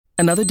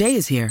Another day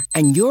is here,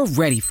 and you're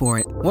ready for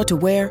it. What to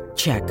wear?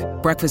 Check.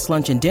 Breakfast,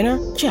 lunch, and dinner?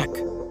 Check.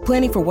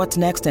 Planning for what's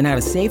next and how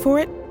to save for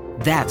it?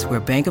 That's where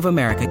Bank of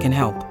America can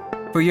help.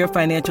 For your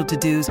financial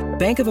to-dos,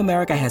 Bank of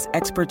America has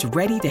experts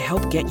ready to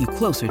help get you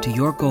closer to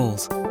your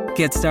goals.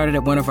 Get started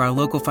at one of our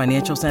local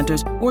financial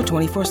centers or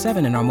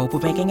 24/7 in our mobile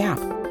banking app.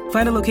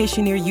 Find a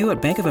location near you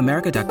at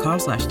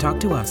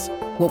bankofamerica.com/talktous.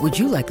 What would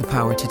you like the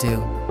power to do?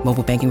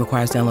 Mobile banking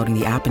requires downloading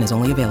the app and is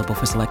only available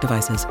for select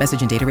devices.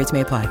 Message and data rates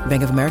may apply.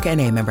 Bank of America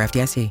N.A., member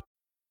FDIC.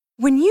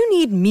 When you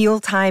need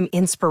mealtime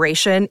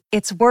inspiration,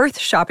 it's worth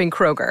shopping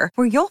Kroger,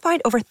 where you'll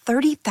find over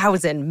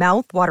 30,000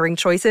 mouth-watering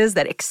choices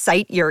that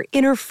excite your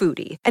inner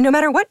foodie. And no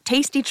matter what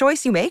tasty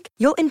choice you make,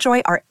 you'll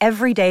enjoy our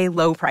everyday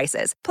low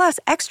prices, plus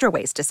extra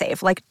ways to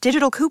save, like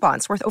digital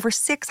coupons worth over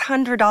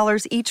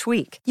 $600 each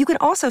week. You can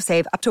also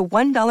save up to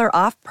 $1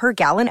 off per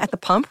gallon at the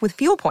pump with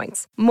fuel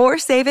points. More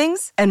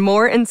savings and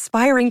more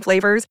inspiring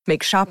flavors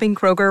make shopping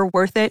Kroger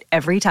worth it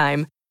every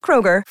time.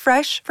 Kroger,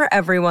 fresh for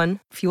everyone.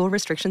 Fuel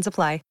restrictions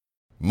apply.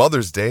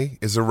 Mother's Day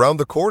is around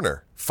the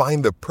corner.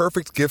 Find the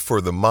perfect gift for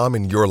the mom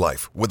in your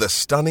life with a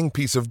stunning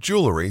piece of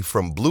jewelry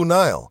from Blue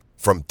Nile.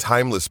 From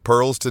timeless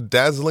pearls to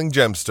dazzling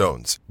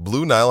gemstones,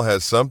 Blue Nile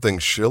has something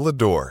she'll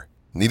adore.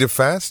 Need it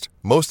fast?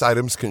 Most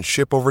items can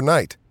ship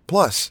overnight.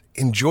 Plus,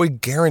 enjoy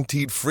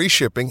guaranteed free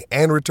shipping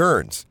and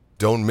returns.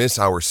 Don't miss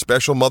our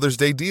special Mother's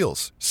Day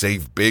deals.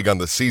 Save big on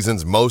the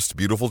season's most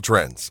beautiful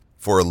trends.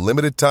 For a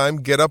limited time,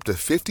 get up to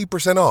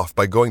 50% off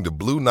by going to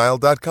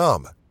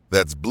BlueNile.com.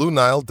 That's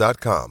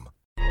BlueNile.com.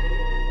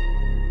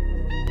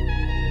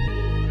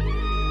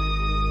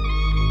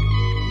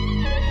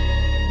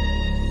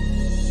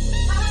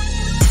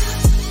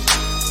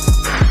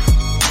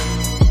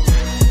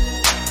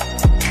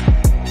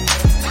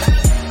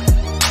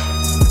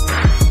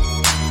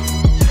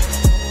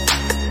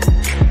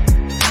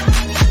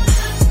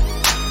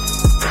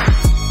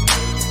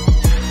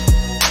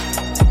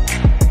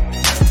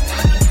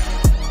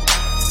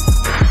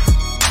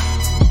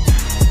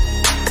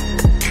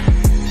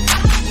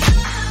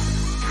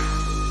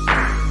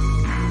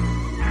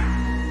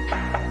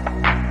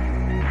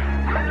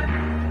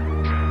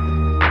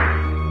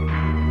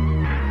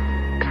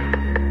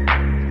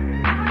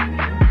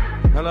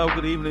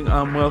 Good evening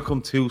and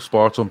welcome to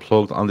Sports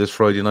Unplugged on this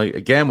Friday night.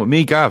 Again with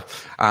me, Gav,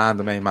 and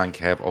the main man,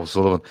 Kev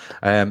O'Sullivan.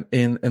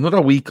 In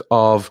another week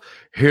of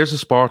here's a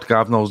sport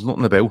Gav knows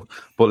nothing about,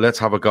 but let's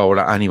have a go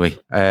at it anyway.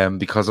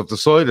 Because I've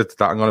decided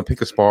that I'm going to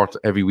pick a sport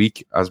every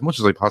week as much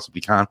as I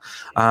possibly can,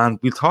 and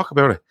we'll talk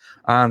about it.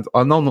 And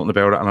I'll know nothing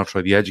about it, and I'll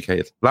try to be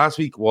educated. Last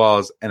week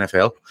was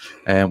NFL,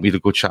 and we had a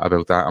good chat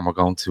about that, and we're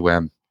going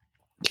to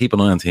keep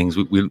an eye on things.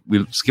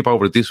 We'll skip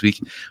over it this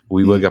week, but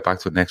we will get back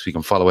to it next week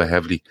and follow it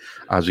heavily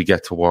as we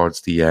get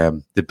towards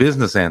the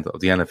business end of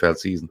the NFL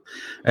season.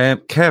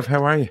 Kev,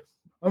 how are you?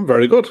 I'm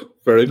very good.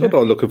 Very good.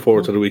 I'm looking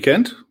forward to the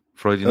weekend.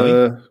 Friday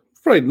night?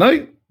 Friday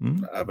night.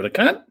 But I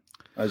can,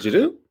 as you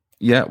do.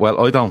 Yeah, well,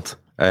 I don't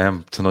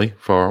tonight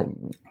for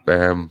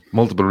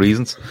multiple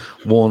reasons.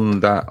 One,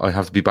 that I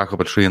have to be back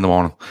up at 3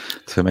 a.m.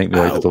 to make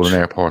me way to Dublin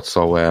Airport.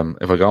 So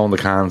if I go on the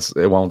cans,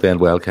 it won't end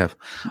well, Kev.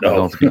 No. I'm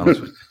going to be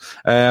honest with you.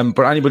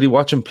 But anybody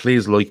watching,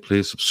 please like,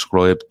 please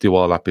subscribe, do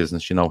all that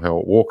business. You know how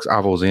it works.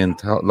 Avo's in,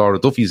 Laura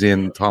Duffy's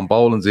in, Tom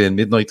Boland's in,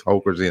 Midnight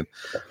Toker's in,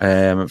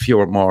 a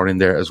few more in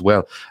there as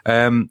well.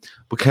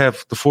 But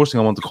Kev, the first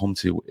thing I want to come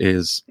to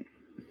is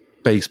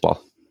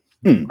baseball.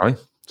 Right?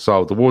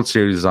 So the World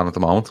Series is on at the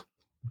moment.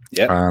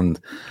 Yeah. And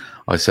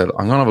I said,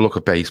 I'm going to have a look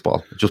at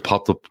baseball. It just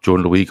popped up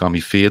during the week on my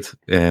feed.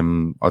 I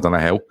don't know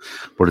how,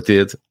 but it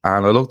did.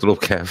 And I looked it up,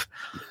 Kev.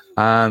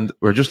 And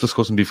we're just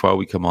discussing before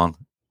we come on.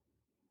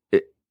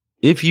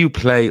 If you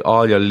play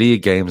all your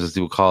league games, as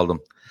they would call them,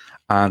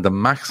 and the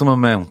maximum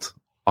amount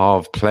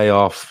of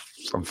playoffs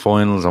and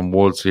finals and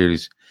World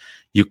Series,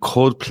 you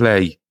could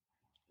play,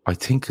 I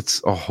think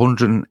it's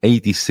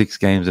 186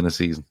 games in a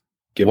season.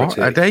 What?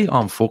 Are they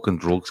on fucking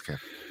drugs, Kev?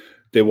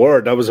 They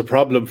were. That was a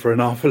problem for an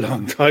awful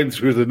long time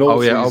through the nose.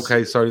 Oh, yeah,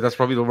 okay, sorry. That's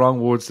probably the wrong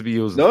words to be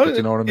using. No, but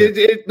you know what I mean?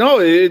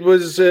 It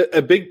was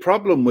a big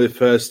problem with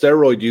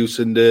steroid use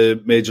in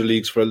the major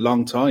leagues for a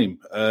long time.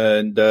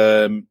 And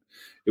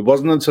it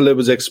wasn't until it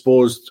was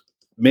exposed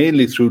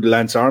mainly through the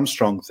Lance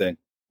Armstrong thing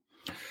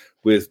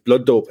with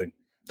blood doping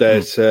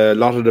that a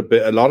lot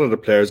of the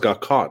players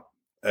got caught.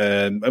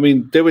 I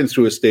mean, they went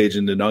through a stage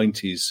in the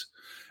 90s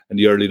and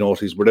the early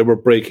 90s where they were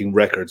breaking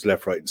records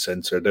left, right, and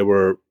center. There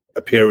were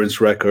appearance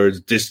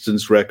records,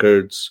 distance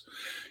records,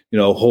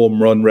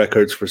 home run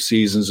records for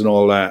seasons and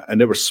all that,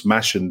 and they were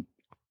smashing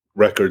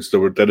records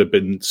that had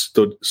been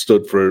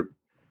stood for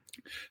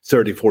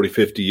 30, 40,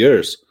 50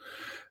 years.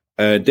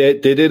 They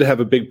did have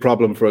a big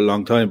problem for a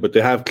long time, but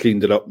they have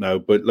cleaned it up now.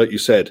 But like you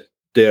said,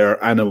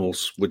 they're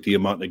animals with the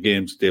amount of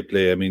games they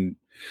play. I mean,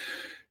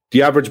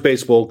 the average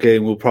baseball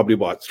game will probably,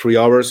 3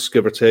 hours,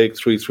 give or take,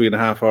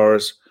 3.5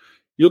 hours.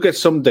 You'll get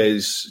some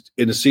days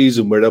in a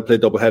season where they'll play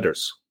double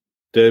headers.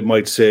 They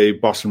might say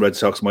Boston Red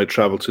Sox might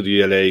travel to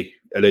the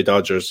LA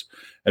Dodgers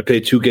and play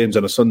 2 games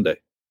on a Sunday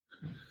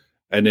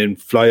and then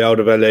fly out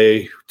of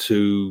LA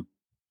to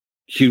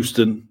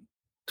Houston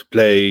to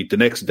play the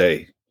next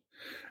day.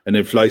 and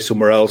then fly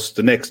somewhere else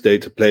the next day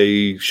to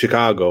play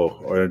Chicago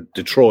or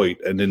Detroit,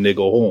 and then they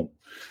go home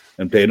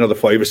and play another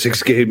 5 or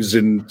 6 games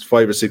in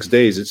 5 or 6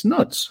 days. It's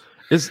nuts.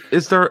 Is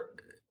there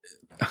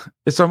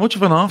much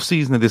of an off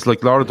season of this?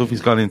 Like Laura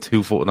Duffy's gone in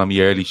 2 foot on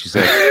me early. She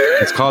said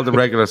it's called the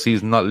regular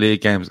season, not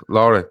league games.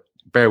 Laura,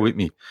 bear with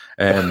me.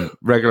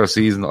 Regular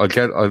season.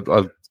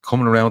 I'll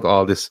coming around to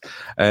all this.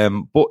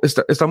 But is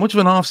there much of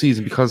an off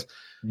season? Because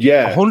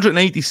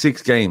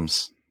 186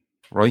 games,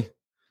 right?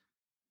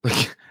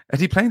 Like, are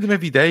he playing them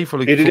every day for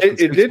like it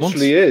literally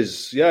months?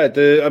 is. Yeah.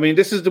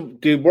 This is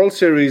the World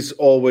Series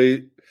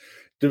always.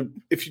 Do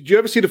you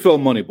ever see the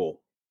film Moneyball?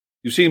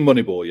 You've seen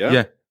Moneyball, yeah?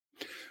 Yeah.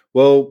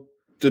 Well,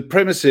 the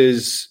premise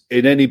is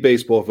in any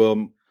baseball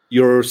film,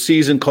 your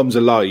season comes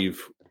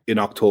alive in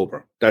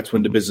October. That's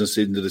when the business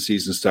end of the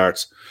season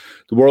starts.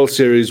 The World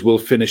Series will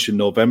finish in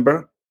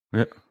November.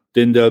 Yeah.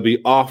 Then they'll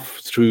be off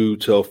through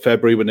till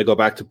February when they go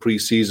back to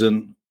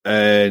preseason,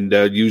 and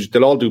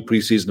they'll all do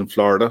preseason in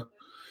Florida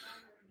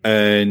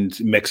and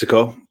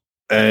Mexico,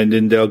 and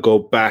then they'll go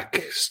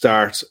back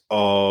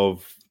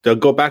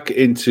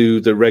into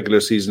the regular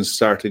season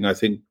starting, I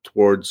think,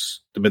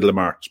 towards the middle of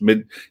March,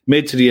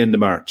 mid to the end of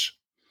March,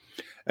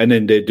 and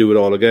then they do it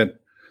all again.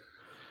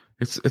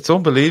 It's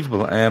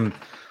unbelievable. And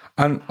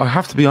I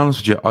have to be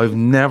honest with you, I've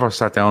never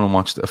sat down and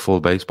watched a full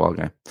baseball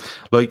game.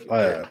 Like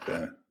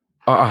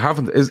I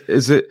haven't.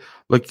 Is it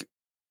like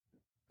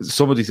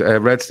somebody?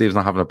 Red Steve's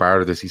not having a bar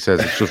of this. He says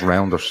it's just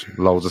rounders,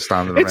 loads of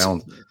standing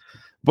around.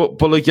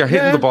 But like you're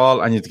hitting the ball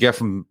and you have to get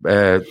from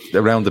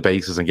around the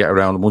bases and get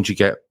around. And once you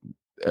get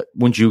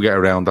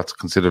around, that's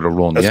considered a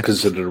run. That's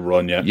considered a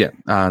run, yeah. Yeah,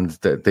 and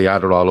they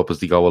add it all up as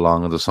they go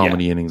along, and there's so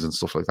many innings and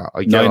stuff like that.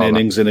 9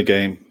 innings in a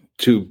game.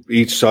 2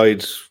 each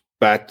side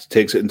bat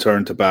takes it in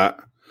turn to bat.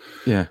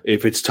 Yeah.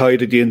 If it's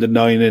tied at the end of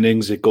 9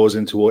 innings, it goes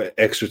into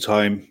extra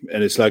time,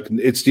 and it's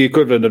the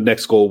equivalent of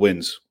next goal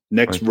wins.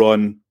 Next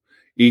run,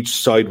 each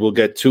side will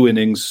get 2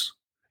 innings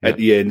at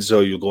the end,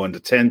 so you'll go on the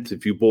 10th.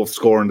 If you both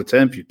score on the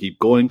 10th, you keep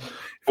going.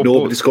 If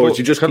nobody scores,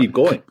 you just keep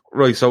going.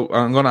 Right, so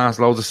I'm going to ask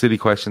loads of silly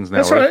questions now,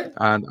 That's right?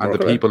 And the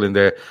people in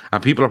there,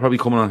 and people are probably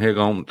coming on here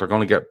going, they're going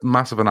to get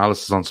massive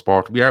analysis on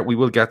sport. We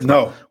will get to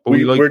that.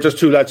 We're just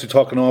 2 lads who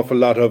talk an awful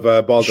lot of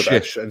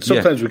balderdash, and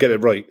sometimes we get it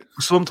right.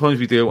 Sometimes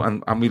we do,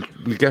 and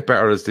we'll get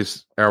better as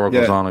this hour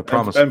goes on, I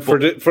promise. And for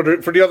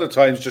the other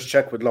times, just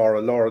check with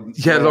Laura. Laura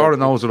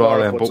knows it all.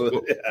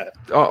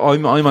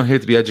 I'm on here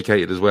to be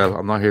educated as well.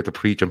 I'm not here to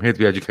preach. I'm here to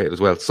be educated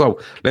as well.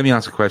 So let me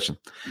ask a question.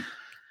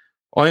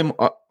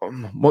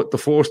 The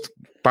first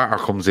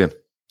batter comes in,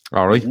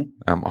 all right?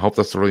 I hope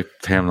that's the right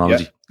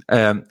terminology.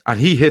 And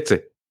he hits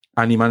it,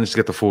 and he managed to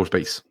get the first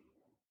base.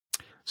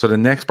 So the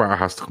next batter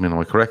has to come in, am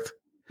I correct?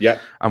 Yeah.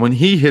 And when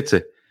he hits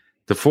it,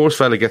 the first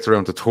fella gets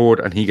around to third,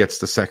 and he gets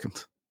the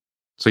second.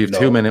 So you have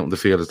 2 men out in the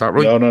field, is that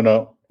right?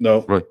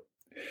 No. Right.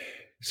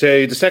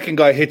 Say the second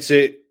guy hits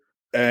it,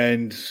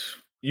 and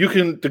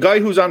the guy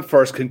who's on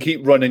first can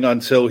keep running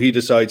until he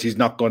decides he's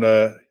not going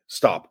to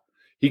stop.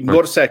 He can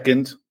go to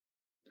second.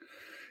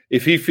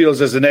 If he feels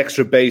there's an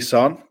extra base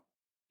on,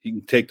 he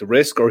can take the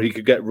risk, or he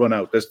could get run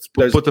out. But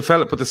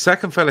the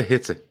second fella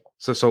hits it.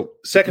 So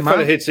second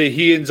fella hits it.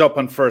 He ends up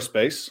on first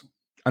base,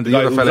 and the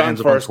other fella ends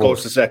up on first,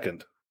 goes to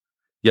second.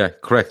 Yeah,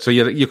 correct. So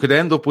you could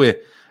end up with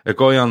a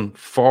guy on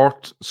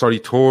third,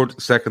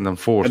 second, and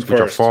fourth, which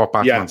are 4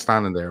 batsmen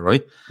standing there,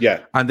 right? Yeah,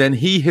 and then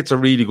he hits a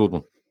really good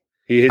one.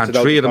 He hits and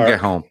 3 of them get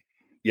home.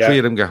 Yeah, 3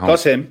 of them get home.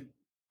 Plus him,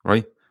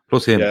 right?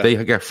 Plus him, they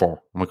could get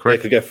 4. Am I correct?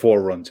 They could get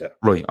 4 runs. Yeah.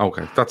 Right.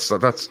 Okay. That's.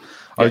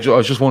 I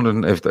was just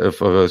wondering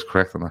if I was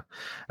correct on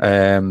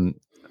that.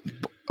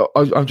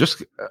 I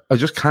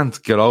just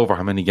can't get over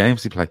how many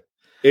games they play.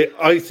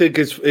 I think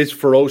it's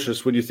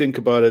ferocious when you think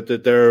about it.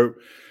 That they're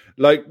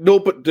like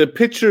but the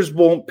pitchers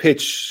won't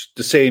pitch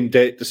the same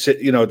day.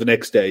 The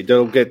next day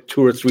they'll get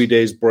 2 or 3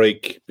 days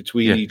break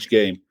between each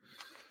game.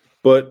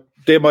 But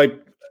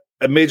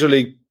a major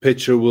league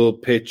pitcher will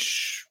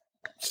pitch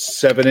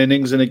 7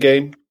 innings in a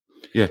game.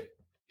 Yeah,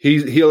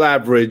 he'll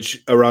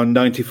average around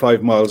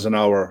 95 miles an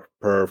hour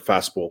per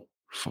fastball.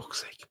 For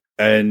fuck's sake!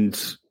 And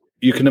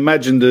you can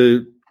imagine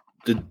the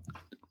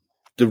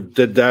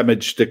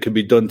damage that can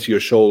be done to your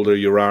shoulder,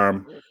 your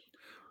arm,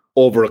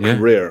 over a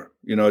career.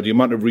 The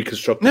amount of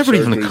reconstructive. Never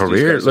even a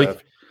career.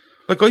 Like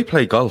I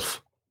play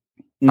golf,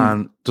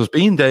 and there's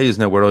been days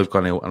now where I've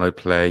gone out and I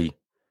play,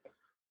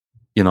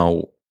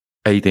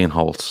 18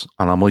 holes,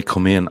 and I might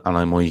come in and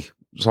I might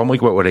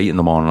go out with 8 in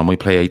the morning. I might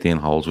play 18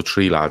 holes with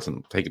 3 lads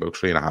and take about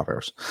 3.5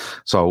 hours.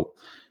 So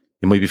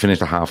you might be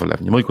finished at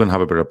 11:30. You might go and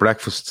have a bit of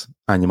breakfast,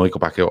 and you might go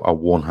back out at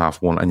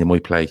 1:30, and you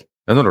might play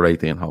another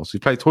 18 holes. You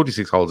play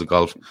 36 holes of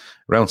golf,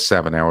 around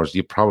 7 hours.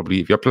 You probably,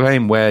 if you're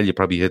playing well, you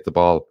probably hit the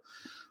ball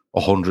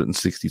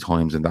 160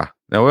 times in that.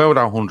 Now, out of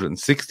that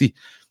 160,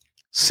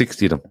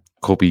 60 of them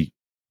could be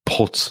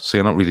putts, so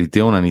you're not really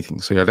doing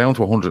anything. So you're down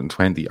to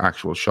 120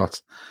 actual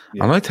shots.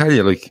 Yeah. And I tell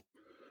you,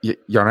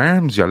 your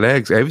arms, your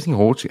legs, everything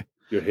hurts you.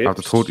 Your hips,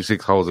 after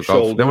 36 holes of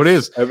golf. Now it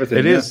is. Everything.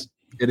 It is.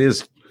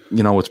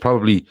 It's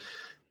probably,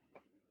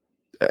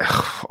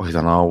 I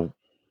don't know,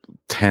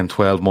 10,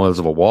 12 miles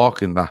of a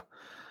walk in that.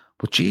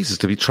 But Jesus,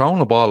 to be throwing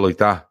a ball like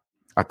that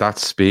at that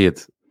speed,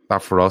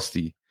 that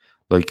ferocity,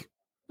 like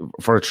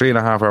for a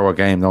 3.5 hour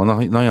game. No,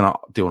 you're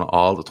not doing it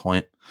all the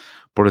time,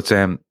 but it's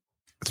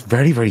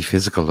very, very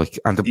physical. Like,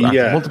 and to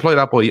multiply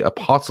that by a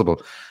possible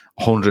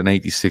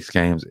 186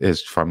 games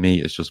is, for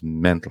me, it's just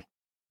mental.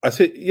 I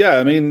think,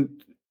 I mean,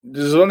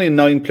 there's only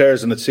 9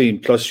 players in the team,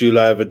 plus you'll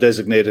have a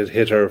designated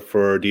hitter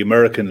for the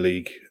American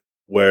League,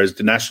 whereas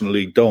the National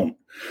League don't.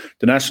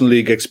 The National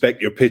League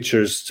expect your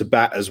pitchers to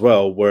bat as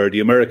well, where the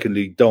American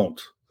League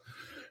don't.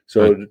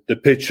 So the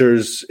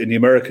pitchers in the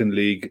American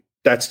League,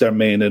 that's their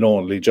main and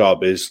only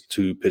job, is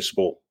to pitch the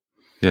ball.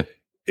 Yeah.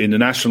 In the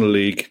National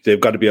League, they've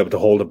got to be able to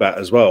hold a bat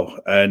as well.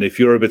 And if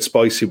you're a bit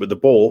spicy with the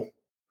ball,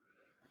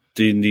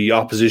 then the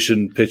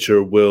opposition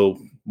pitcher will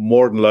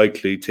more than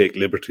likely take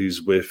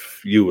liberties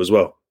with you as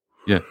well.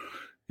 Yeah.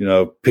 You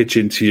know, pitch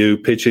into you,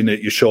 pitch in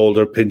at your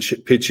shoulder, pitch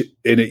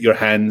in at your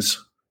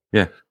hands.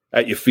 Yeah.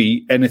 At your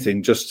feet,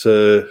 anything just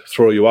to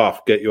throw you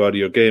off, get you out of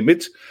your game.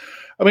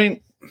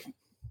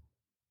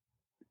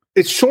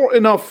 It's short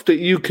enough that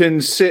you can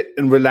sit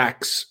and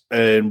relax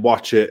and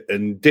watch it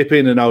and dip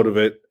in and out of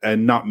it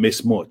and not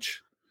miss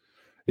much.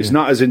 It's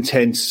not as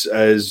intense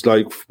as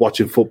like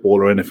watching football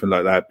or anything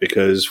like that,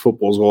 because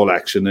football's all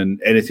action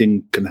and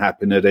anything can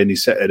happen at any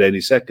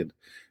second.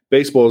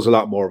 Baseball is a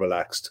lot more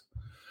relaxed.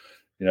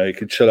 You know, you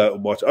can chill out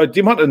and watch. The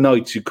amount of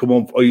nights you come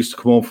home, I used to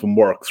come home from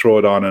work, throw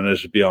it on, and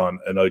it'd be on,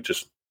 and I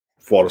just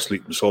fall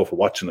asleep on the sofa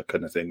watching it,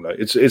 kind of thing. Like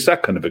it's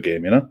that kind of a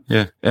game, you know.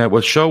 Yeah.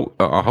 Well,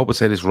 I hope I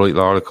say this right,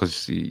 Laura,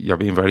 because you're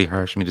being very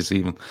harsh on me this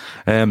evening.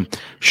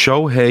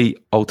 Shohei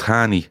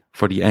Ohtani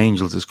for the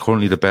Angels is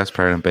currently the best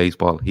player in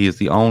baseball. He is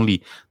the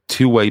only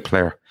two-way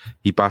player.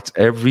 He bats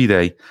every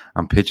day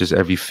and pitches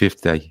every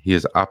 5th day. He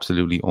is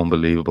absolutely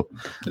unbelievable.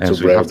 So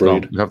we have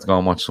to go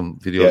and watch some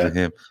videos of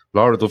him.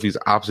 Laura Duffy's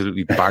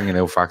absolutely banging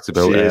out facts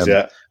about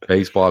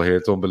baseball here.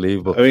 It's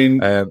unbelievable. I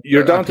mean,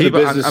 you're down to the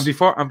business.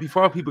 And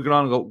before people get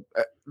on and go,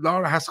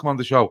 Laura has to come on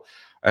the show.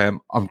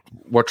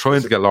 We're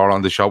trying to get Laura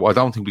on the show. I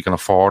don't think we can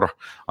afford her,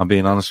 I'm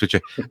being honest with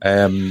you.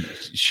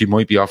 She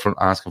might be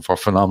asking for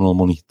phenomenal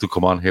money to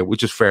come on here,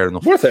 which is fair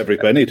enough. Worth every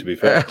penny, to be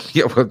fair.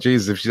 Well,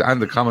 Jesus, if she's,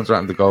 and the comments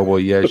are to go,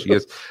 well, yeah, she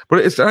is. But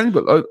is there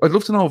anybody, I'd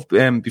love to know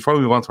if, before we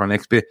move on to our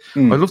next bit,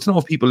 I'd love to know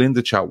if people in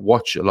the chat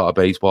watch a lot of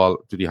baseball.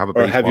 Do you have a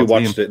baseball Or have you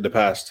watched team? it in the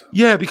past?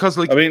 Yeah, because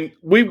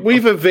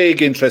we've a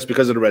vague interest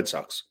because of the Red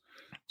Sox.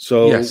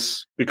 So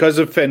because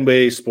of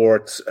Fenway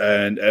Sports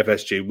and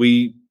FSG,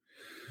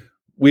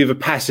 we have a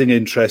passing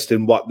interest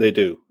in what they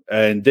do.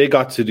 And they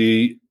got to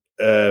the,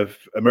 I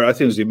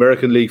think it was the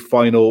American League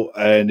final,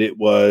 and it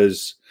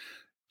was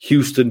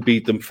Houston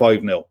beat them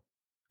 5-0.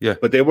 Yeah.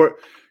 But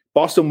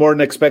Boston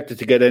weren't expected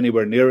to get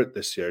anywhere near it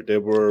this year. They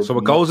were. So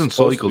it goes in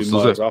cycles,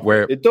 does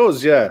it? It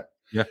does, yeah.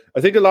 Yeah.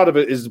 I think a lot of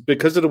it is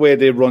because of the way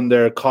they run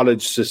their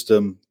college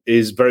system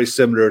is very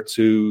similar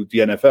to the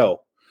NFL.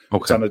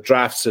 Okay. It's on a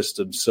draft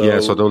system. So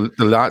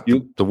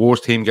the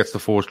worst team gets the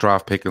first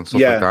draft pick and stuff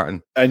like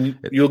that. And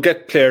you'll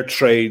get player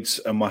trades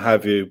and what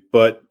have you.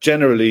 But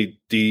generally,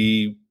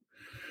 the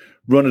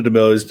run of the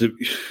mill is the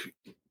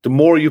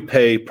more you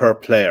pay per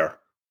player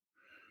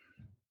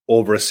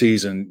over a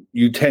season,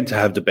 you tend to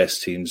have the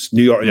best teams.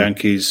 New York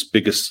Yankees,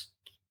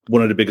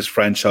 one of the biggest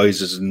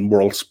franchises in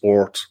world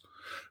sports.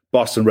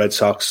 Boston Red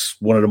Sox,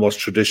 one of the most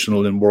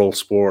traditional in world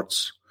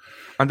sports.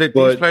 And these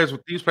players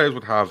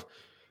would have,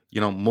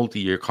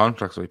 multi-year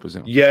contracts, I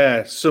presume.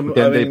 Yeah.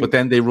 But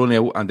then they run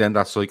out, and then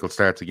that cycle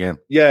starts again.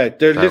 Yeah,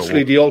 they're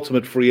literally the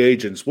ultimate free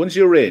agents. Once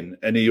you're in,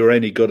 and you're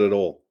any good at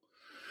all,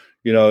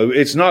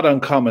 it's not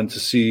uncommon to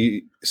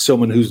see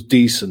someone who's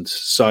decent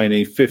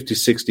signing $50,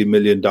 $60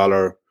 million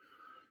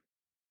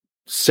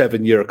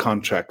 7-year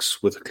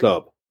contracts with a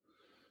club.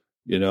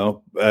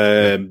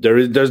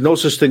 There's no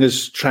such thing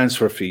as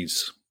transfer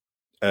fees.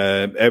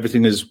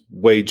 Everything is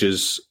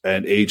wages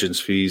and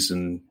agents' fees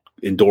and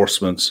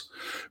endorsements,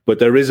 but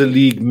there is a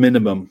league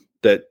minimum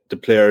that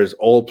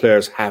all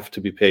players have to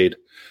be paid,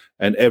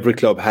 and every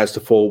club has to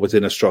fall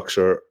within a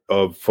structure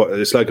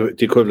it's like the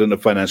equivalent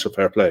of financial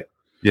fair play.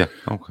 Yeah,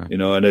 okay.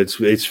 And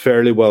it's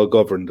fairly well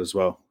governed as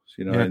well,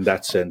 in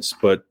that sense.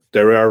 But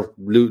there are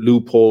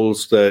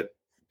loopholes that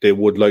they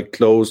would like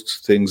closed,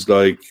 things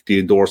like the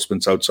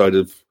endorsements outside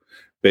of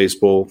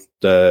baseball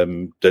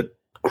that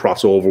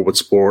cross over with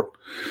sport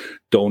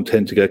don't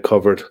tend to get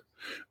covered.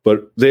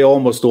 But they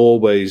almost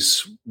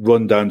always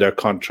run down their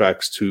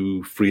contracts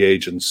to free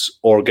agents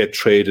or get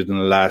traded in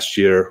the last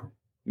year.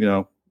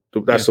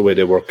 That's the way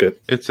they work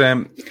it. It's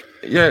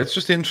it's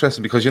just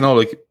interesting because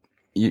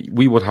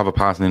we would have a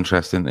passing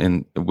interest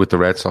in with the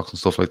Red Sox and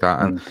stuff like that.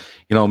 And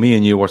me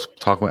and you were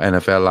talking about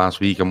NFL last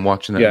week and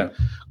watching it,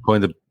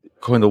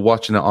 kind of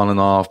watching it on and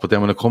off. But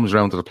then when it comes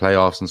around to the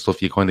playoffs and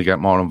stuff, you kind of get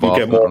more involved.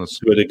 You get more into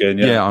it again,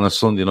 on a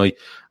Sunday night.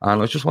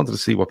 And I just wanted to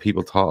see what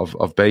people thought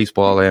of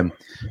baseball.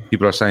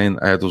 People are saying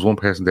there was one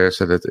person there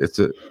said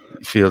that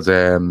feels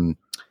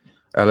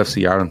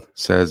LFC Aaron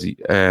says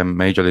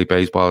Major League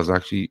Baseball is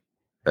actually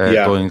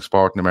dying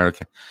sport in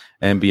America.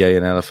 NBA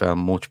and NFL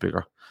much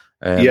bigger.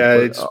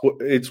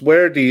 It's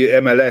where the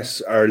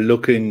MLS are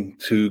looking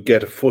to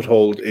get a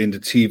foothold in the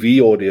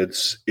TV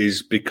audience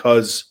is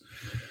because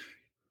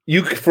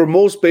for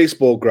most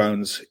baseball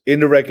grounds in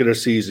the regular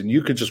season,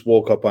 you could just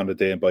walk up on the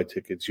day and buy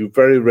tickets. You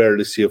very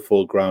rarely see a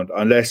full ground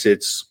unless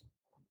it's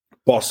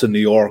Boston, New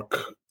York,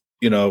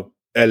 LA,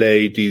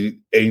 the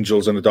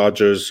Angels and the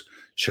Dodgers,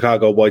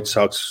 Chicago White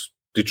Sox,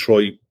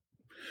 Detroit.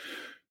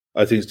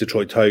 I think it's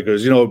Detroit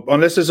Tigers.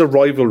 Unless there's a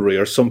rivalry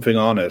or something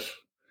on it,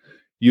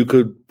 you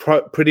could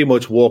pretty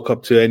much walk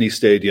up to any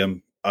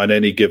stadium on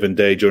any given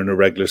day during the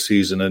regular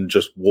season and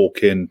just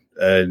walk in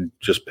and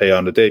just pay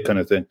on the day kind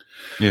of thing.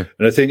 Yeah.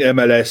 And I think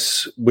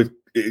MLS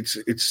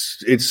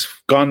it's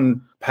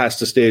gone past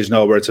the stage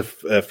now where it's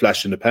a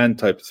flash in the pan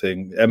type of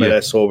thing.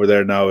 MLS over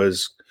there now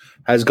has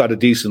got a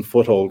decent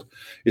foothold.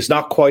 It's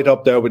not quite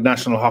up there with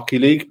National Hockey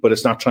League, but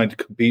it's not trying to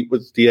compete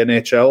with the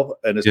NHL,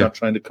 and it's not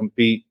trying to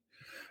compete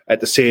at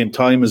the same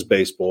time as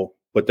baseball.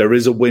 But there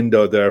is a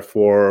window there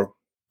for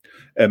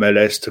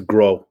MLS to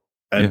grow.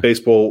 And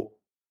baseball,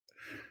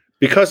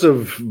 because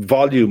of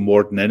volume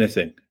more than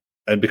anything,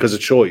 and because of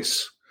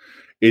choice,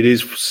 it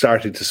is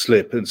starting to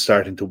slip and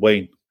starting to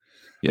wane.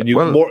 Yeah,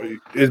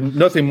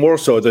 nothing more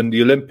so than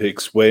the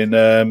Olympics when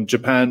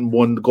Japan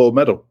won the gold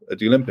medal at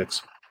the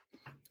Olympics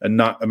and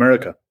not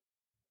America.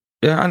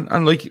 Yeah,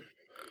 and like,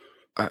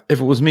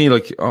 if it was me,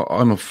 like,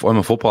 I'm a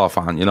football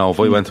fan, if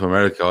I went to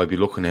America, I'd be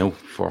looking out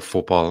for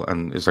football,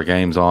 and is there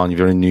games on? If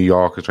you're in New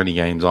York, is there any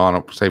games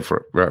on? Say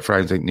for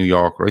friends like New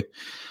York, right?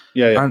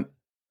 Yeah. And,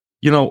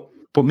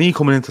 but me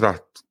coming into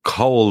that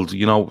cold,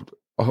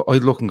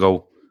 I'd look and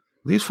go,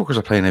 these fuckers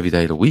are playing every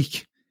day of the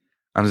week.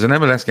 And there's an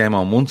MLS game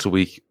on once a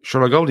week.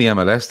 Sure, I go to the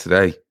MLS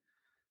today.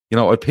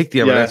 I pick the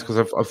MLS because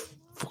I've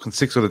fucking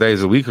 6 other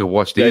days a week I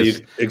watch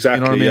these.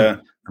 Exactly, you know what I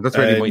mean? And that's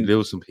where you might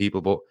lose some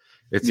people, but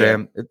it's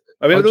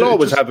it'll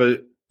always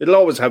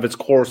have its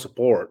core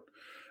support,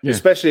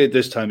 especially at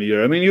this time of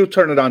year. I mean, you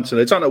turn it on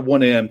tonight. It's on at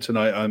 1 a.m.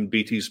 tonight on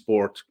BT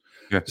Sport.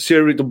 Yeah.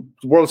 The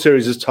World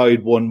Series is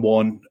tied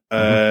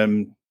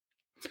 1-1.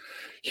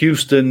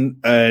 Houston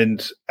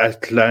and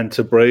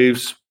Atlanta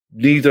Braves,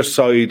 neither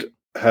side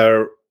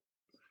have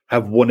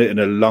won it in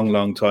a long,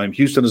 long time.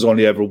 Houston has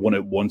only ever won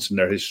it once in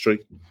their history.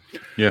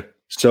 Yeah.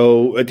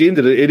 So at the end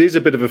of it is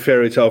a bit of a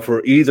fairy tale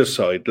for either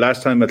side.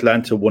 Last time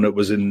Atlanta won it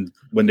was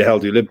when they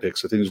held the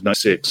Olympics. I think it was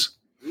 96.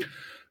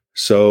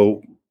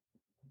 So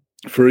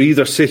for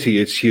either city,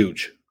 it's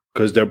huge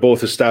because they're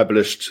both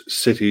established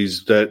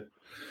cities that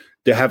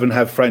they haven't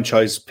had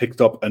franchise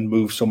picked up and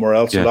moved somewhere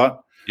else a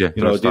lot. Yeah,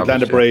 the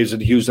Atlanta Braves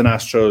and the Houston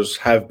Astros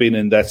have been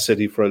in that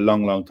city for a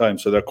long, long time.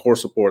 So their core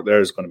support there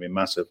is going to be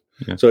massive.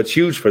 Yeah. So it's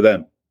huge for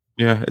them.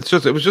 Yeah, it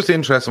was just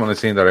interesting when I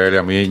seen that earlier.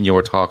 I mean, you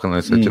were talking, and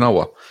I said, you know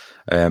what?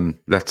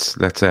 Let's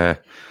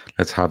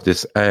have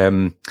this.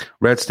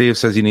 Red Steve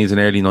says he needs an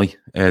early night.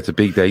 It's a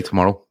big day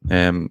tomorrow.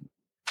 It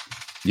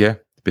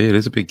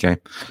is a big game.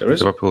 There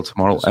is Liverpool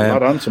tomorrow. There's a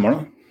lot on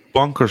tomorrow.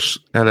 Bonkers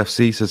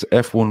LFC says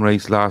F1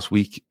 race last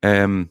week.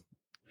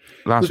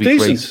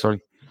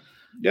 Sorry.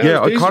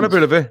 Yeah, I caught a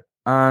bit of it,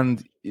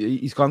 and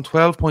he's gone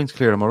 12 points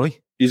clear. Am I right?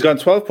 He's gone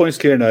 12 points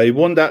clear now. He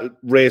won that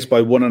race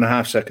by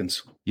 1.5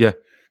 seconds. Yeah.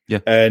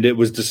 And it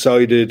was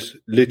decided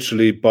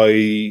literally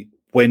by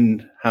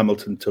when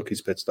Hamilton took his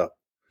pit stop.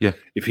 Yeah.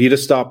 If he'd have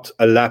stopped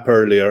a lap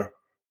earlier,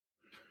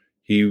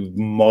 he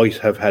might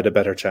have had a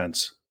better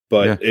chance.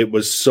 But it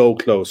was so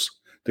close.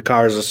 The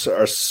cars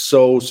are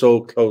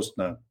so close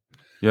now.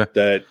 Yeah.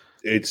 That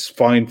it's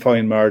fine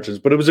margins.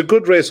 But it was a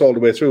good race all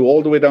the way through.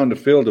 All the way down the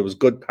field, there was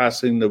good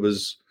passing. There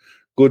was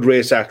good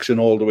race action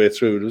all the way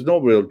through. There was no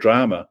real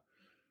drama.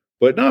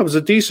 But no, it was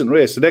a decent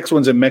race. The next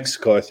one's in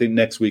Mexico, I think,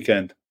 next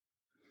weekend.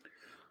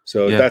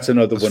 So that's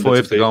another one.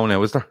 5 to go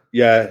now, is there?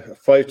 Yeah,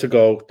 5 to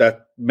go.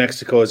 That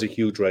Mexico is a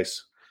huge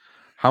race.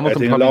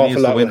 Hamilton probably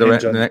needs to win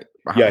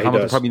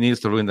Hamilton probably needs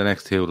to win the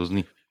next 2, doesn't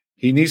he?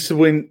 He needs to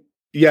win,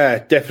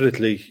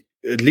 definitely.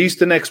 At least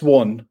the next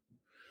one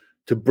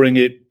to bring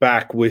it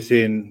back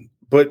within.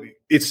 But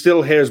it's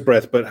still hair's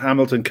breadth, but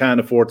Hamilton can't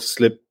afford to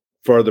slip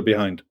further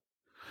behind.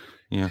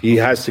 Yeah, he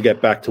has to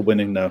get back to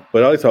winning now.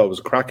 But I thought it was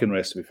a cracking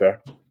race, to be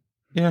fair.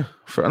 Yeah,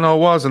 no, it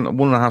was, and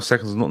 1.5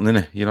 seconds is nothing in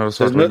it. That's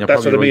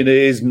what I mean. It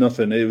is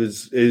nothing. It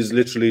is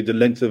literally the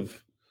length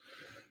of,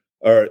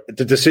 or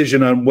the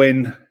decision on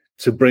when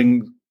to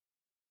bring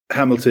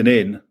Hamilton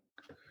in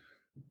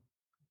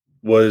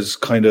was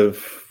kind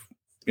of,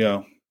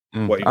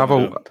 what you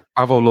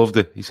Avo loved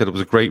it. He said it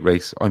was a great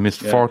race. I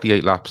missed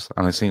 48 laps,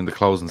 and I seen the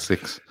closing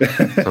 6.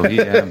 So he,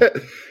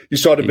 you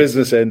saw the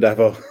business end,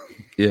 Avo.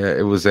 Yeah,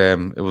 it was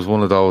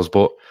one of those.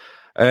 But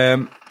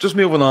just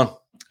moving on.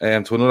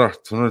 To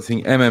another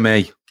thing,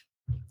 MMA.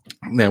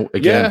 Now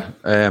again,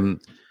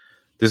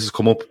 this has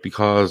come up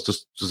because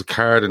there's a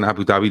card in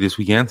Abu Dhabi this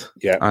weekend,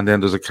 and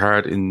then there's a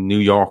card in New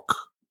York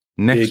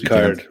next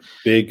weekend.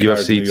 Big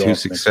UFC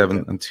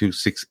 267 and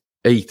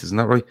 268, isn't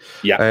that right?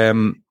 Yeah.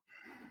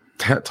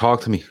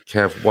 Talk to me,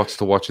 Kev. What's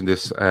to watch in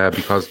this?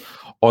 Because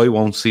I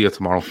won't see it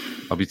tomorrow.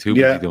 I'll be too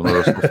busy doing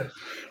other stuff.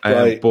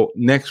 Right. But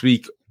next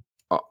week,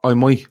 I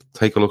might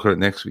take a look at it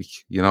next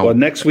week. You know, well,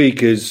 next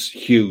week is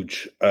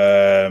huge.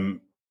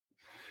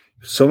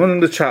 Someone in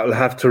the chat will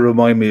have to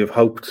remind me of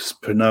how to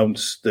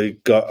pronounce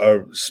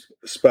or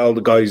spell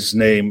the guy's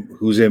name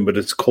who's in, but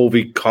it's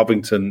Colby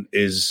Covington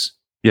is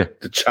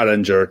the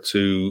challenger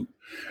to,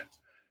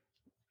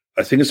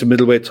 I think it's a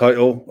middleweight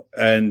title,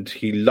 and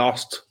he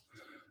lost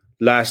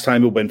last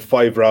time. It went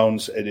 5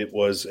 rounds, and it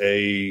was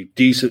a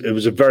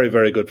very,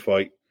 very good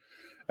fight.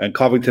 And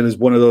Covington is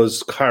one of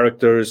those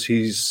characters.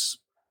 He's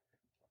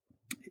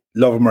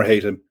love him or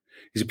hate him.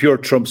 He's a pure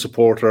Trump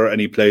supporter,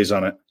 and he plays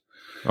on it.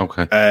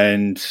 Okay.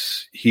 And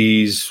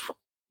he's,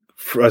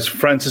 as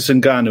Francis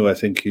Ngannou, I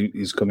think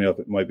he's coming up.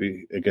 It might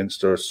be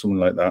against or something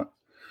like that.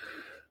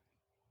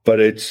 But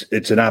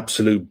it's an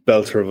absolute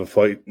belter of a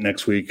fight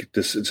next week.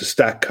 It's a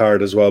stacked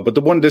card as well. But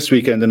the one this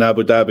weekend in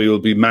Abu Dhabi will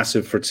be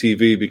massive for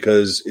TV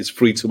because it's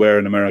free to air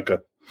in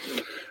America.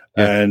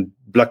 Yeah. And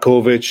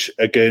Blachowicz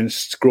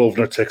against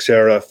Grosvenor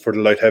Teixeira for the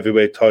light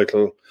heavyweight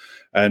title.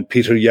 And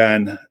Peter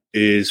Yan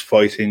is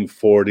fighting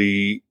for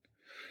the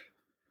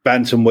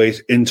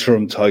bantamweight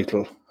interim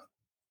title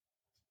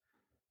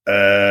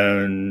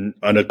on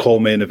a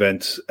co-main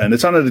event, and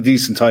it's on at a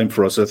decent time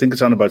for us. I think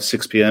it's on about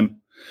 6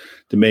 p.m.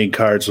 The main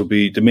fights will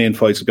be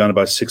on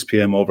about 6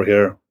 p.m. over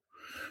here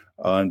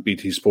on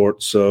BT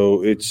Sport.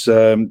 So it's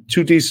 2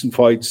 decent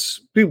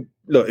fights.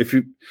 Look,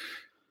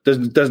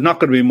 there's not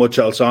going to be much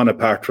else on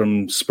apart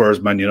from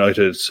Spurs Man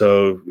United.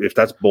 So if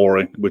that's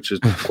boring, which is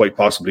quite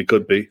possibly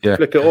could be,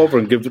 flick it over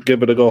and give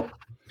it a go.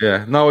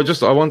 Yeah, no,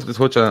 I wanted to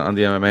touch on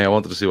the MMA. I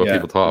wanted to see what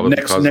people thought of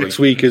it. Next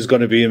week is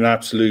going to be an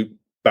absolute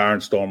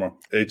barnstormer.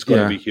 It's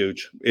going to be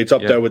huge. It's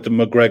up there with the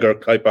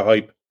McGregor type of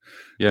hype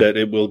that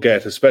it will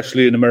get,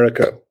 especially in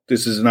America.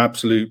 This is an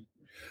absolute,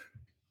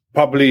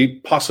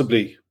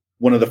 possibly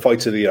one of the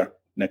fights of the year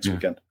next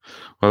weekend.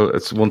 Well,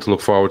 it's one to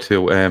look forward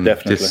to.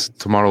 Definitely. This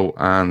tomorrow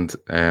and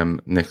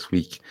next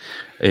week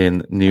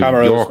in New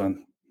York.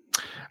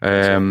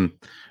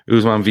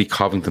 Usman v.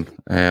 Covington.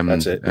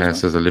 That's it.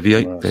 Says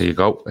Olivier. There you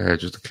go.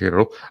 Just to clear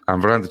it up.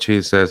 And Veranda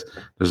Cheese says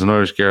there's an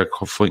Irish girl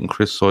fighting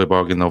Chris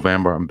Cyborg in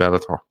November in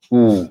Bellator.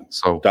 Ooh,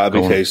 so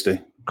that'll be tasty.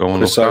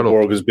 Chris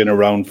Cyborg has been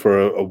around for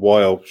a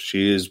while.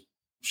 She is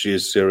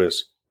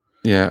serious.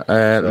 Yeah.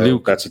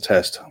 Luke, that's a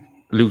test.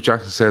 Luke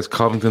Jackson says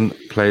Covington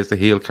plays the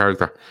heel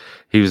character.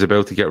 He was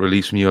about to get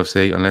released from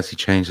UFC unless he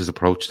changed his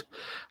approach.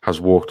 Has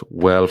worked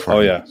well for him.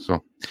 Oh yeah.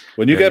 So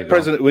when you get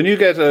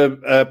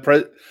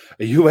a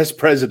US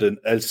president,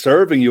 a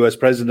serving US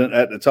president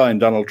at the time,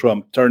 Donald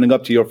Trump, turning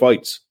up to your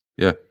fights,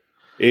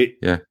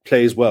 it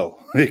plays well.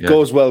 It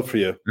goes well for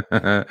you.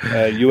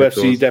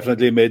 UFC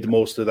definitely made the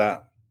most of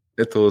that.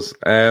 It does.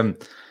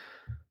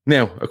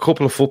 Now, a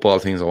couple of football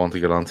things I want to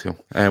get on to.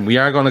 We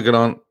are going to get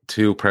on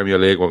to Premier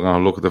League. We're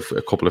going to look at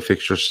a couple of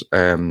fixtures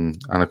and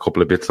a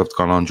couple of bits that's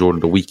gone on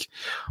during the week.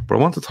 But I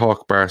want to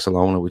talk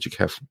Barcelona with you,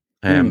 Kev.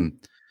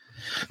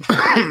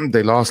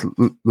 They lost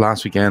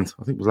last weekend.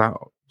 I think it was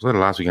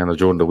last weekend or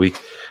during the week.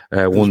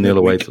 1-0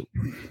 away to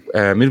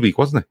midweek,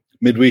 wasn't it?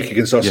 Midweek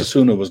against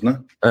Osasuna, wasn't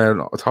it? I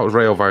thought it was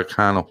Rayo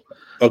Vallecano.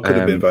 Oh, could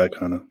have been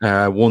Vallecano.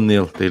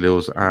 1-0 they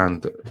lose,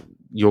 and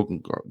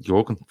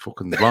Jurgen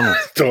fucking Ronald.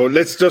 So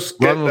let's just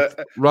get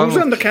who's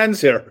on the cans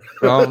here?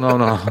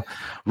 No.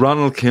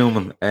 Ronald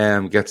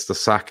Koeman gets the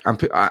sack,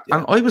 and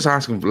I was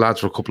asking lads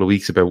for a couple of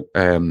weeks about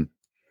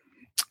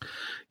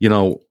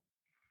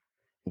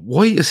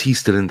why is he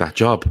still in that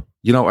job?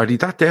 Are they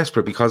that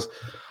desperate? Because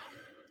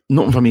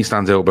nothing for me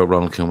stands out about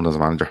Ronald Koeman as a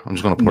manager. I'm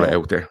just going to put it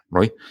out there,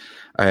 right?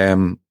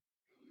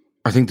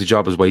 I think the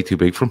job is way too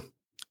big for him.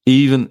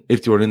 Even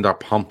if they were in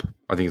that pomp,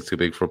 I think it's too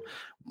big for him.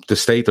 The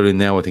state they're in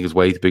now, I think, is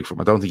way too big for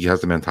him. I don't think he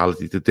has the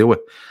mentality to do it.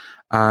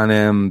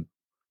 And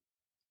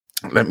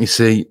let me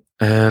see.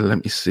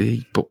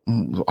 But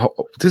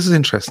this is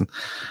interesting.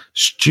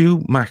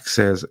 Stu Mack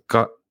says,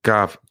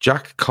 Gav,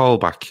 Jack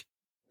Colback.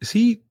 Is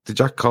he the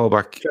Jack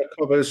Colback? Jack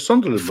Colback is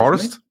Sunderland.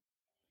 Forest?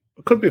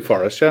 It could be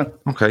Forest, yeah.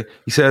 Okay.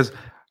 He says,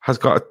 has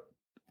got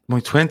my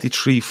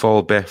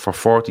 23-fold bet for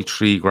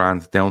 43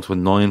 grand down to a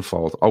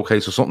 9-fold. Okay,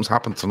 so something's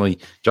happened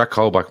tonight. Jack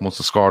Colback must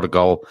have scored a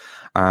goal,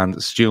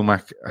 and Stu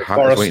Mack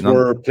Forest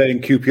were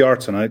playing QPR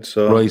tonight.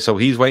 So right, so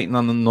he's waiting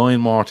on the 9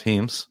 more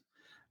teams.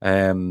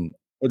 Do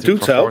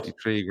tell.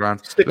 43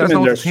 grand. Stick them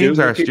in there, Stu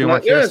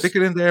Mack. Yeah, stick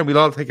it in there, and we'll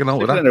all take a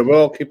note of that. We'll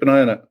all keep an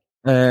eye on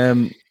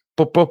it.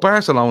 But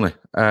Barcelona,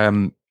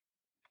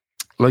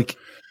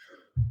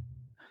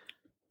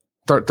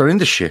 they're in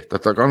the shit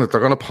that they're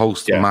gonna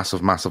post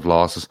massive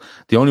losses.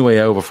 The only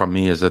way over from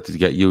me is that they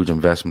get huge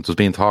investment. There's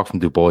been talk from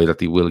Dubai that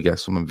they will get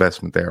some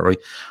investment there, right?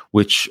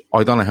 Which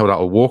I don't know how that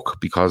will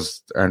work,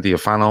 because aren't they a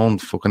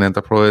fan-owned fucking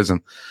enterprise?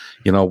 And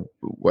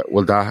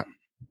will that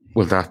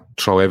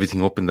throw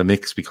everything up in the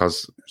mix?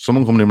 Because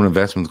someone coming in with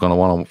investment is going to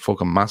want a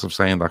fucking massive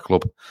say in that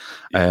club,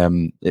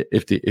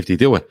 if they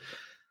do it.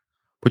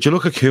 But you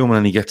look at Koeman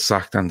and he gets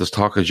sacked, and there's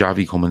talk of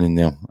Xavi coming in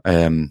now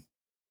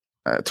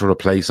to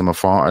replace him,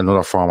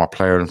 another former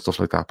player and stuff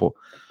like that. But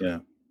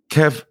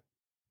Kev,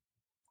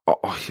 I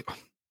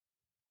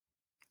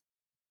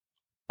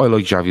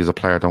like Xavi as a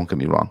player, don't get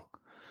me wrong.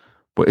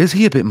 But is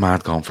he a bit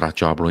mad going for that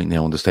job right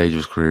now in the stage of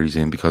his career he's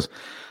in? Because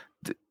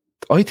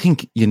I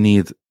think you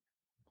need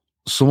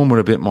someone with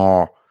a bit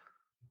more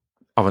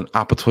of an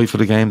appetite for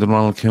the game than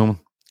Ronald Koeman,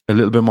 a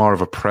little bit more of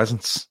a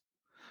presence.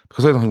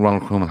 Because I don't think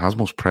Ronald Koeman has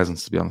much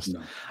presence, to be honest.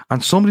 No.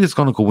 And somebody that's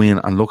going to go in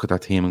and look at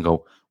that team and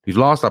go, we've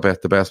lost, I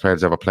bet, the best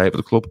players ever played for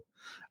the club.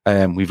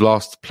 We've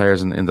lost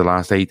players in the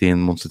last 18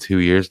 months to 2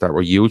 years that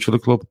were huge for the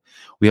club.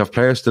 We have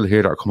players still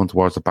here that are coming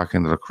towards the back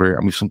end of their career,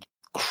 and we've some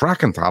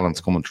cracking talents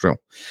coming through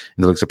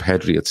in the likes of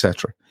Pedri,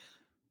 etc.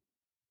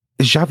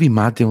 Is Xavi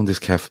mad doing this,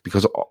 Kev?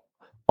 Because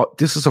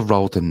this is a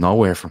road to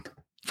nowhere for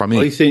me.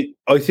 I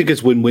think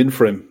it's win-win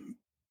for him.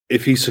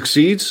 If he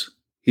succeeds,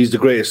 he's the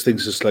greatest thing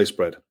since sliced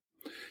bread.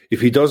 If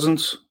he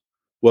doesn't,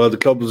 well, the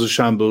club was a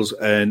shambles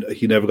and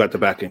he never got the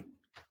backing.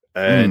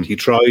 And he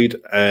tried,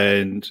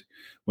 and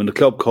when the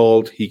club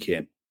called, he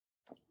came.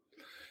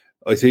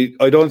 I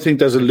don't think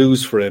there's a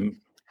lose for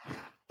him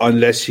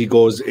unless he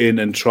goes in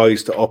and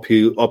tries to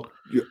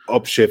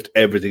upshift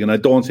everything, and I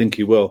don't think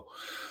he will.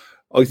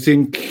 I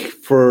think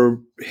for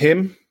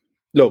him,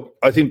 look,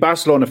 I think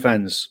Barcelona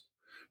fans,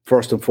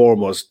 first and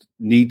foremost,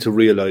 need to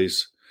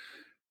realise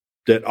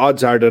that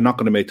odds are they're not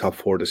going to make top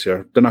four this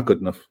year. They're not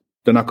good enough.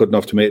 They're not good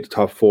enough to make the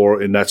top four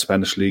in that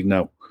Spanish league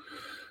now.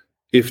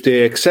 If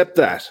they accept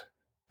that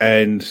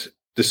and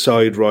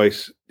decide,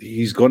 right,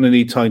 he's going to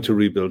need time to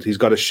rebuild, he's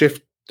got to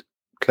shift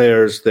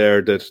players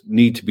there that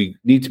need to be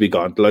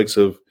gone, the likes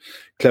of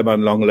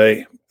Clement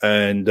Longley,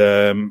 and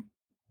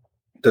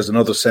there's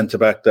another centre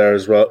back there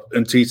as well,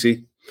 and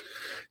Titi.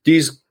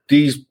 These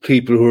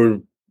people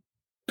who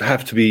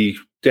have to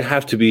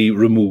be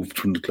removed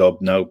from the club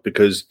now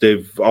because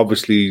they've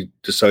obviously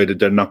decided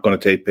they're not going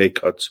to take pay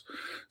cuts.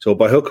 So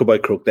by hook or by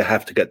crook, they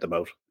have to get them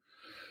out.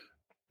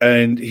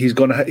 And he's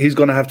going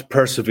to have to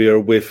persevere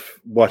with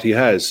what he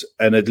has.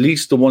 And at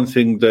least the one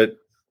thing that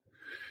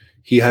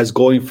he has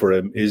going for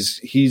him is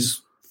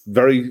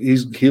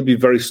he'll be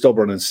very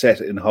stubborn and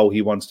set in how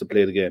he wants to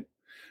play the game.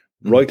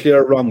 Rightly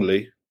or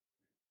wrongly,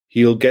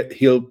 he'll get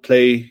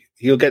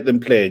them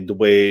playing the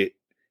way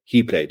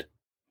he played.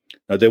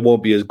 Now they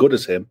won't be as good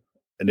as him,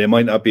 and they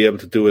might not be able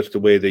to do it the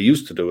way they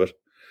used to do it,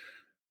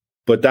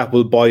 but that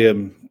will buy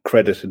him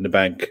credit in the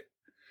bank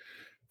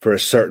for a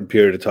certain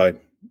period of time.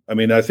 I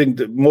mean, I think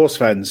that most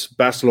fans,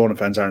 Barcelona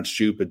fans, aren't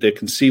stupid. They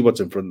can see what's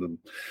in front of them.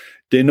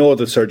 They know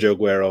that Sergio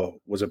Aguero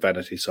was a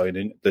vanity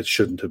signing that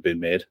shouldn't have been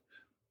made.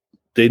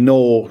 They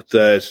know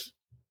that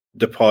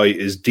Depay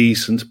is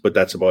decent, but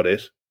that's about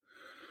it.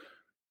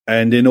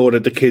 And they know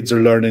that the kids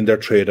are learning their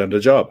trade on the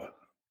job.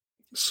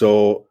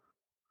 So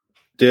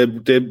they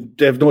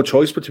have no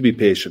choice but to be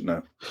patient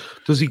now.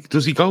 Because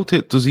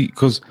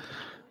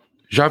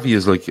Xavi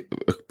is like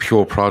a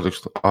pure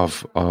product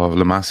of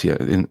La Masia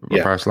in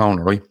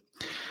Barcelona, right?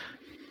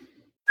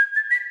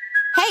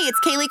 Hey, it's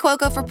Kaylee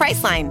Cuoco for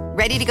Priceline.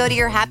 Ready to go to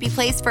your happy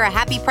place for a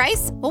happy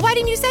price? Well, why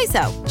didn't you say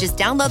so? Just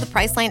download the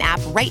Priceline app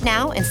right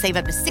now and save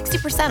up to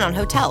 60% on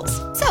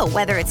hotels. So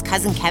whether it's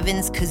Cousin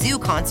Kevin's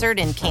Kazoo Concert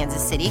in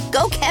Kansas City,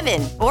 go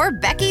Kevin, or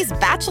Becky's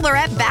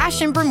Bachelorette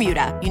Bash in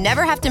Bermuda, you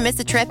never have to miss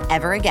a trip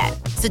ever again.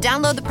 So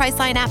download the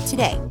Priceline app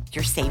today.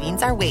 Your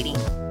savings are waiting.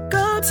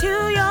 Go to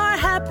your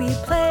happy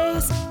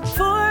place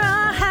for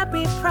a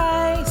happy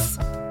price.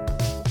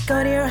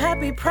 Go to your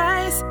happy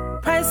price,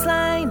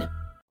 Priceline.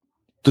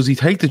 Does he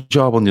take the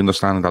job on the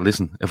understanding that,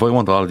 listen, if I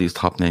want all of these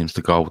top names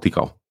to go, they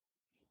go.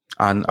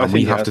 And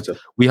we have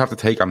to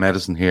take our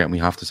medicine here, and we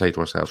have to say to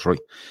ourselves, right,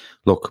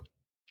 look,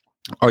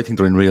 I think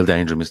they're in real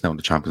danger of missing out on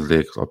the Champions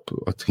League.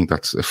 I think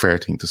that's a fair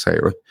thing to say,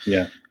 right?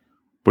 Yeah.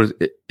 But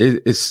I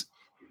think it's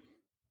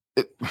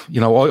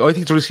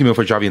a risky move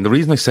for Xavi. And the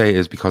reason I say it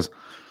is because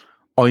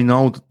I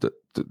know that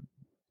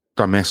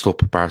they're messed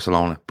up at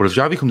Barcelona. But if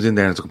Xavi comes in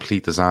there and it's a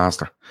complete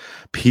disaster,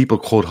 people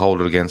could hold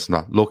it against him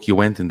that, look, you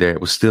went in there, it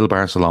was still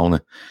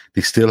Barcelona.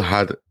 They still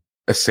had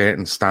a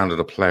certain standard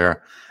of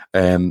player.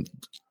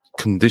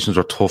 Conditions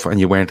were tough and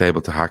you weren't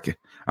able to hack it.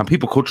 And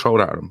people could throw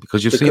that at him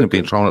because you've seen it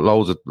being thrown at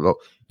loads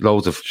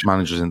of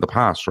managers in the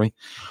past, right?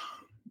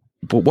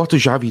 But what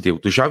does Xavi do?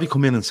 Does Xavi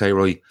come in and say,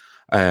 right,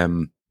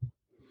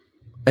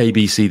 A,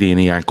 B, C, D, and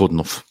E aren't good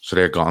enough, so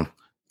they're gone.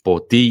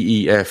 But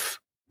D, E, F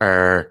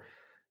are,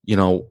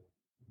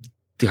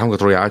 they haven't got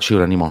the right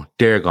attitude anymore.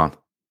 They're gone.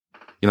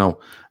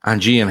 And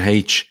G and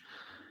H,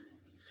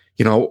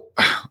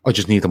 I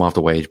just need them off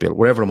the wage bill,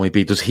 wherever it might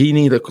be. Does he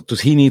need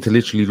to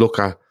literally look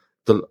at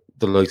the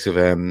likes of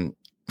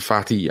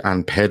Fati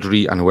and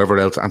Pedri and whoever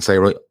else and say,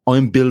 right,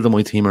 I'm building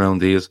my team around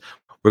these.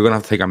 We're going to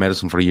have to take our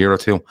medicine for a year or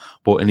two,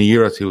 but in a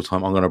year or two's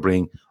time, I'm going to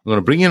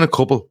bring in a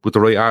couple with the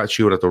right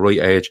attitude at the right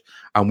age,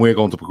 and we're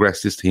going to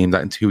progress this team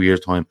that in 2 years'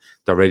 time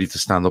they're ready to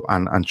stand up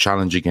and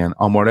challenge again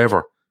on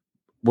whatever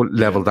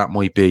level that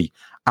might be,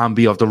 and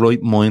be of the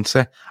right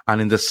mindset, and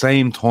in the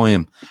same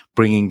time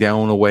bringing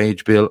down a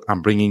wage bill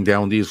and bringing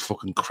down these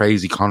fucking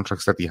crazy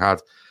contracts that he had.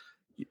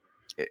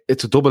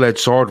 It's a double-edged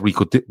sword.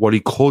 What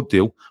he could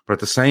do, but at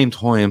the same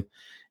time,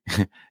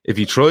 if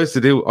he tries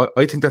to do,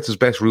 I think that's his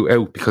best route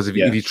out, because if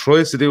he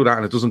tries to do that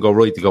and it doesn't go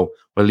right, to go,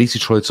 well, at least he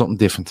tried something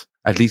different.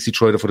 At least he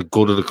tried it for the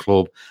good of the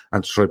club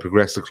and to try to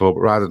progress the club,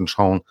 rather than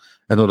throwing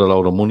another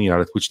load of money at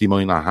it, which they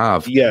might not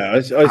have.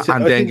 Yeah,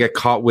 and then get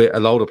caught with a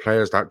load of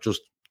players that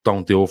just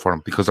don't do it for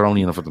them because they're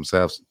only in it for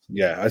themselves.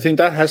 Yeah, I think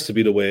that has to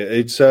be the way.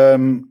 It's, I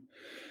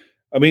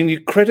mean, you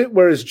credit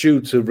where it's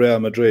due to Real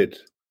Madrid.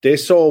 They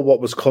saw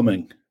what was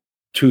coming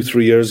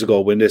 2-3 years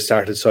ago when they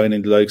started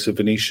signing the likes of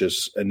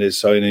Vinicius and they're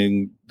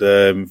signing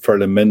the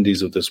Ferland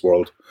Mendy's of this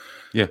world,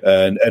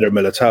 and Eder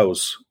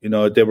Militao's. You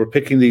know, they were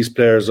picking these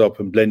players up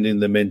and blending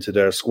them into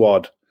their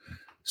squad,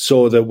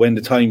 so that when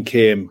the time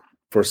came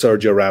for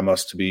Sergio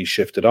Ramos to be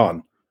shifted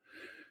on,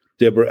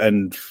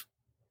 and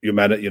your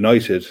man at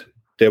United,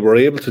 they were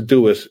able to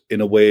do it in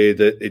a way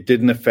that it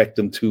didn't affect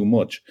them too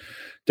much.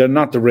 They're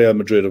not the Real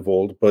Madrid of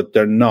old, but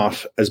they're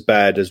not as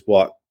bad as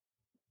what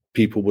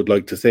people would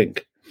like to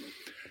think.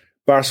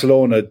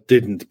 Barcelona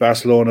didn't.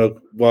 Barcelona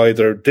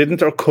either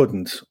didn't or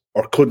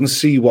couldn't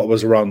see what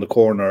was around the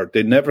corner.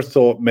 They never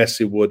thought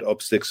Messi would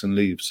up sticks and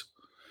leaves.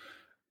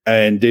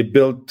 And they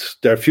built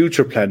their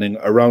future planning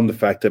around the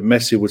fact that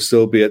Messi would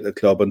still be at the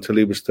club until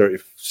he was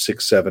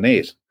 36, 7,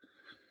 8.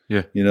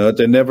 Yeah. You know,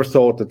 they never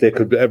thought that they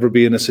could ever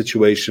be in a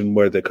situation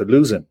where they could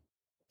lose him.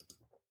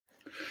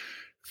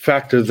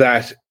 Factor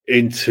that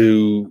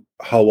into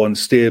how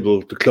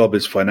unstable the club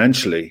is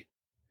financially.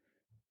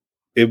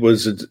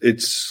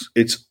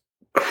 It's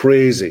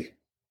crazy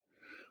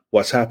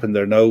what's happened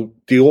there. Now,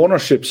 the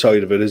ownership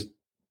side of it is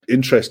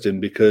interesting,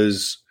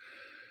 because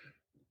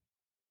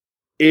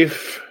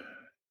if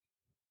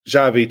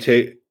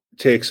Xavi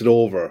takes it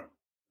over,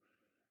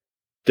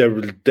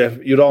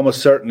 you'd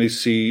almost certainly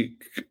see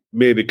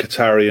maybe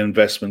Qatari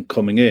investment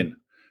coming in.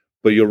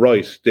 But you're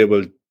right, they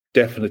will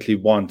definitely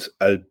want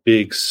a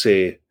big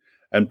say,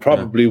 and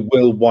probably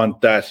will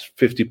want that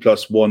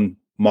 50+1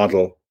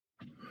 model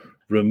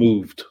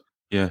removed.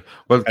 Yeah,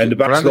 well, and the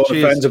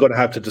Barcelona fans are going to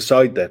have to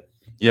decide that.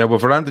 Yeah, well,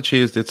 Fernando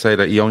Cheese did say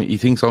that he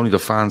thinks only the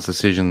fans'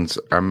 decisions,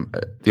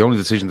 the only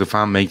decision the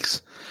fan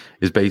makes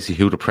is basically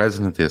who the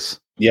president is.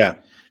 Yeah.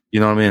 You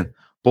know what I mean?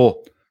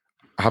 But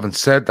having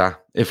said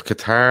that, if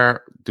Qatar,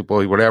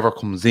 Dubai, whatever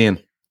comes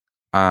in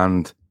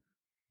and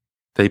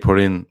they put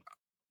in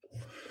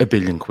 £1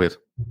 billion,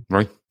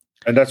 right?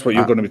 And that's what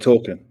you're going to be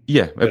talking.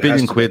 Yeah, £1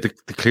 billion to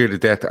clear the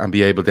debt and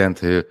be able then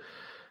to,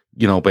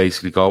 you know,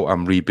 basically go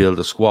and rebuild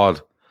a squad.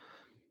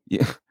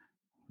 Yeah,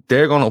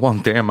 they're going to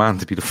want their man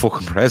to be the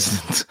fucking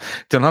president.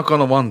 They're not going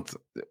to want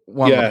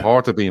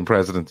Laporta being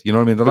president. You know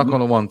what I mean? They're not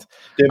going to want...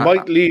 They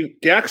might leave.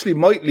 They actually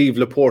might leave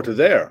Laporta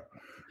there.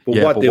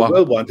 But what they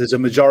will want is a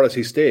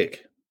majority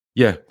stake.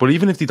 Yeah, but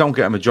even if they don't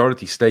get a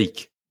majority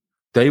stake,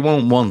 they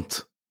won't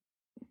want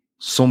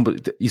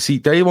somebody... You see,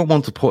 they won't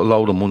want to put a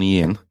load of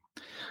money in,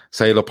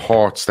 say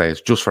Laporte stays,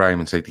 just for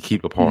argument's sake, to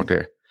keep Laporte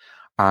there.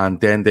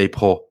 And then they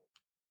put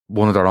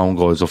one of their own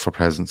guys up for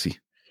presidency.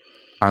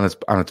 And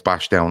it's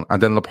bashed down.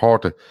 And then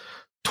Laporta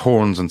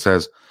turns and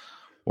says,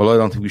 well, I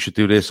don't think we should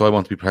do this. I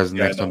want to be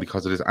president next time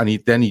because of this. And he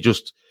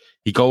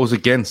goes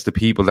against the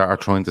people that are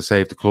trying to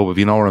save the club, if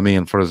you know what I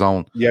mean, for his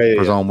own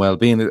own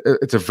well-being.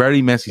 It's a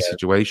very messy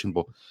situation,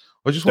 but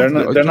I just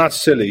they're not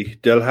silly.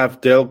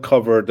 They'll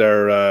cover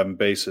their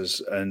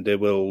bases, and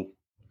they'll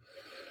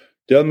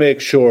make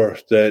sure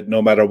that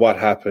no matter what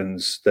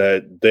happens,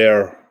 that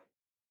their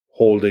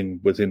holding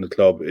within the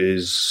club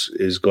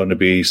is going to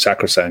be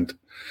sacrosanct.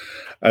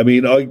 I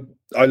mean, I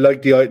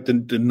like the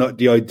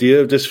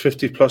idea of this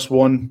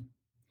 50+1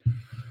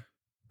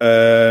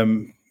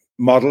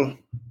 model,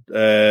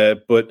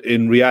 but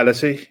in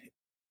reality,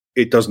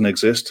 it doesn't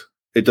exist.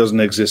 It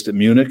doesn't exist in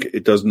Munich.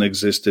 It doesn't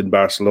exist in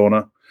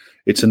Barcelona.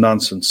 It's a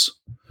nonsense.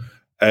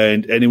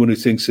 And anyone who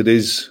thinks it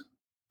is,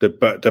 that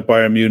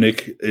Bayern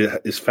Munich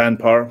is fan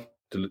power,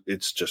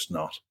 it's just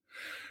not.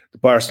 The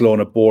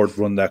Barcelona board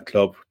run that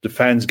club. The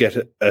fans get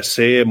a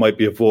say. It might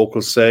be a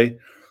vocal say.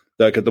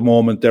 Like at the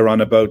moment, they're on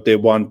about they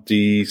want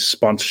the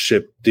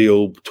sponsorship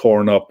deal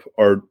torn up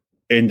or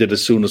ended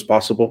as soon as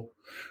possible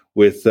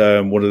with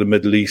one of their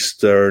Middle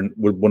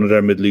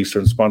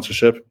Eastern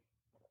sponsorship.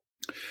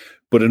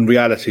 But in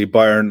reality,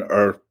 Bayern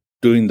are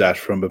doing that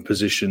from a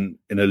position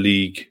in a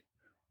league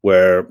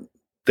where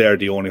they're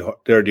the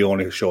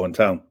only show in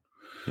town.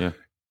 Yeah.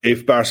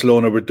 If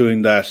Barcelona were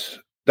doing that,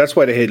 that's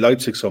why they hate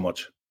Leipzig so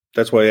much.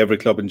 That's why every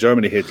club in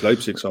Germany hates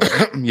Leipzig so much.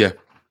 Yeah.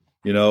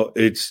 You know,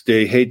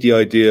 they hate the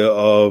idea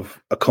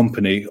of a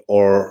company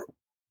or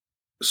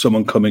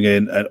someone coming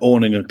in and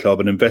owning a club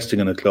and investing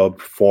in a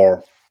club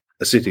for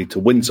a city to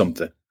win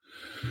something.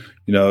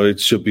 You know, it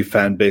should be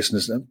fan based.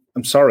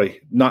 I'm sorry,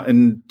 not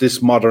in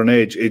this modern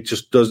age. It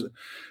just does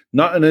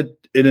not in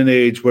an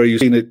age where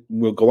you've seen it.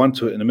 We'll go on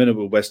to it in a minute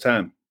with West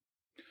Ham,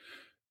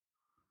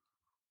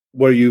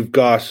 where you've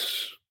got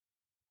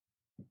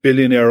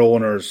billionaire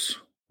owners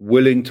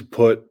willing to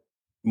put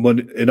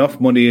enough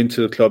money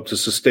into the club to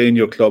sustain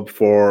your club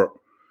for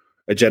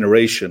a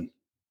generation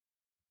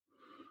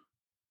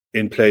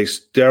in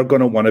place. They're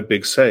going to want a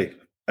big say,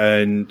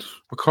 and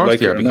of course,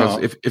 because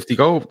if they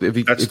go,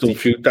 that's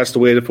the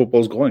way the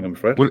football's going. I'm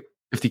afraid. Well,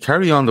 if they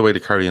carry on the way they're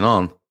carrying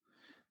on,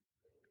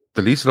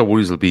 the least of their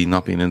worries will be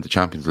not being in the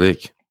Champions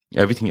League.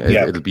 Everything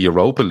it'll be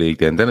Europa League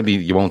then it'll be,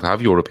 you won't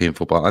have European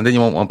football, and then you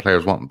won't want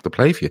players wanting to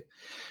play for you.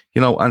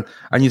 You know,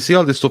 and you see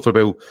all this stuff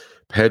about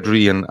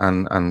Pedri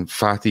and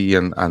Fati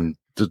and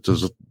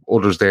there's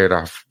others there that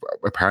have,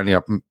 apparently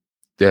have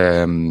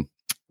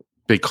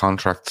big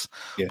contracts,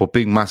 but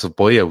big massive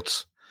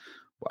buyouts,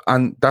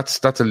 and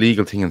that's a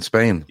legal thing in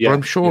Spain. But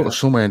I'm sure there's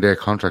somewhere in their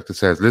contract that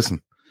says,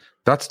 listen,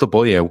 that's the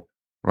buyout,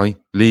 right?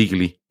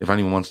 Legally, if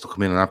anyone wants to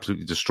come in and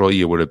absolutely destroy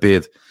you with a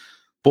bid.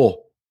 But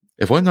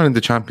if I'm not in the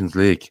Champions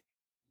League,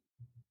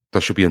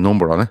 there should be a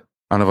number on it.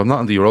 And if I'm not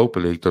in the Europa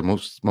League, there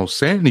most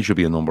certainly should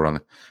be a number on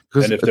it.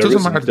 Because and if it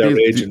doesn't matter, their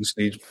agents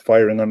need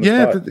firing on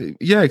the spot.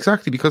 Yeah,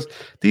 exactly. Because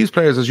these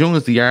players, as young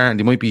as they are, and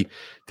they might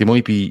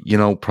be, you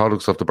know,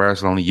 products of the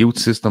Barcelona youth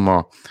system,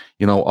 or,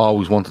 you know,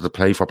 always wanted to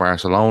play for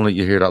Barcelona.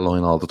 You hear that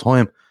line all the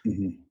time.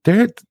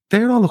 Mm-hmm.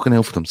 They're all looking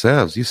out for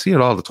themselves. You see it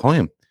all the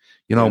time.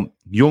 You know,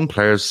 young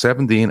players,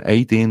 17,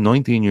 18,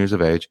 19 years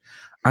of age,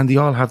 and they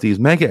all have these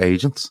mega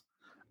agents,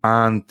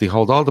 and they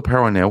hold all the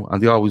power now,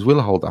 and they always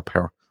will hold that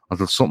power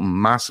until something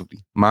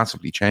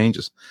massively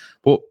changes.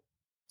 But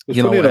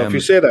it's funny enough, you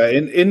say that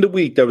in the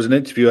week there was an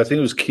interview. I think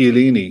it was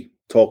Chiellini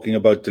talking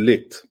about De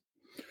Ligt,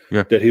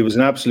 that he was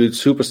an absolute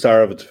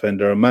superstar of a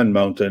defender, a man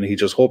mountain. He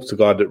just hopes to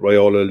God that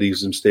Raiola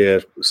leaves him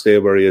stay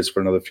where he is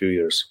for another few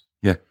years.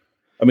 Yeah,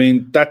 I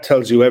mean that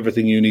tells you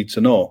everything you need to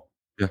know.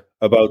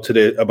 About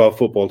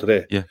football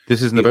today. Yeah,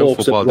 this isn't about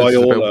football. That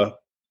Raiola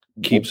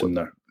keeps him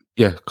there.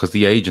 Yeah, because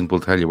the agent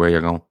will tell you where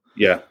you're going.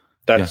 Yeah,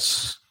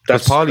 that's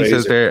Paulie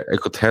says there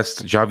it could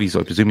test Xavi's.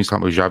 I presume he's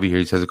talking about Xavi here.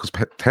 He says it could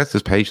test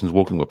his patience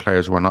working with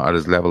players who are not at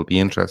his level. Be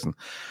interesting.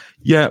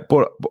 Yeah,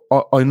 but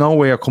I know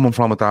where you're coming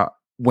from with that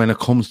when it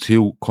comes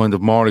to kind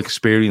of more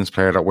experienced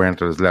player that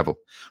weren't at his level.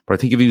 But I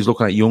think if he was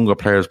looking at younger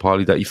players,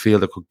 Paulie, that you feel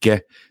that could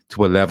get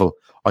to a level,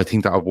 I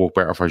think that would work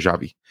better for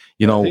Xavi.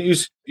 You know,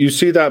 you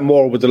see that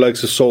more with the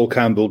likes of Sol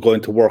Campbell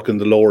going to work in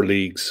the lower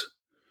leagues.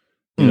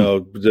 You know,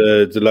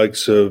 the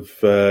likes of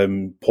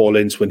Paul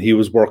Ince when he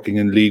was working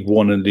in League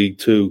One and League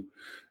Two,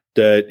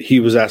 that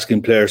he was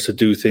asking players to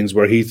do things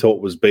where he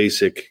thought was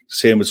basic.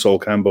 Same with Sol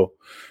Campbell,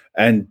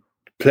 and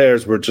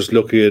players were just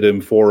looking at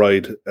him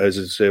four-eyed as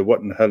to say,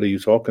 "What in the hell are you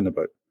talking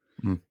about?"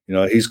 You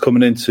know,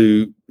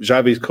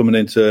 Xavi's coming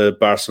into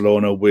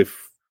Barcelona with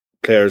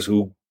players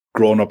who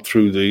grown up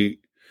through the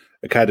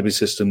academy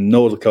system,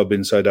 know the club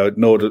inside out,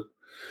 know that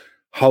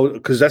how,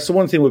 because that's the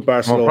one thing with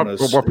Barcelona.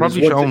 We're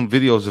probably showing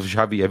videos of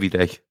Xavi every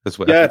day as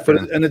well. Yeah,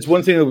 and it's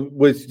one thing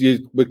with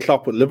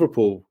Klopp with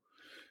Liverpool,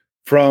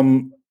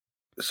 from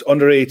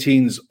under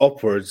 18s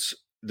upwards,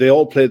 they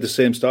all play the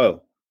same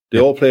style. They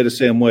all play the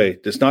same way.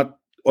 It's not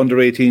under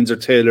 18s are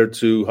tailored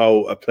to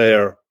how a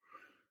player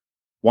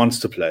wants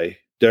to play.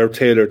 They're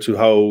tailored to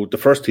how the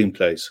first team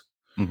plays.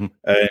 Mm-hmm.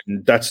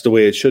 And that's the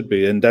way it should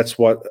be. And that's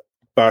what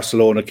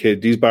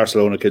these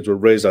Barcelona kids were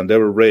raised on. They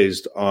were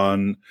raised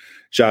on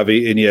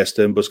Xavi,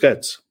 Iniesta, and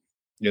Busquets,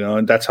 you know,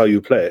 and that's how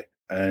you play,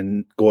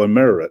 and go and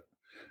mirror it.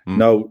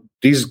 Now,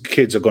 these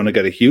kids are going to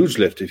get a huge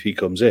lift if he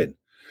comes in.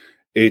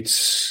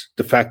 It's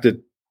the fact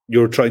that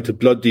you're trying to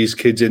blood these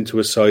kids into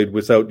a side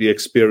without the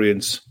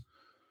experience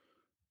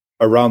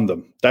around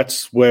them.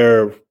 That's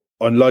where,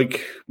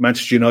 unlike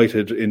Manchester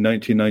United in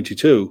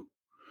 1992,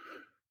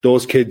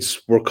 those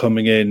kids were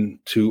coming in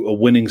to a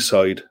winning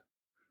side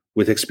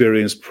with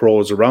experienced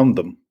pros around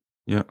them.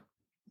 Yeah.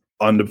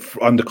 On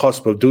the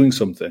cusp of doing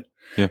something.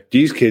 Yeah.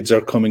 These kids are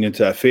coming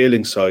into a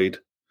failing side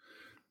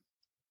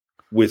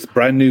with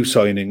brand new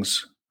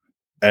signings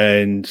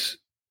and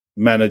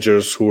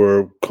managers who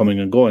are coming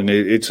and going.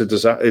 It's a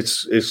disaster.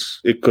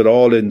 It could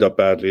all end up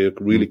badly.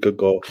 It really could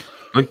go.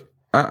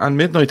 And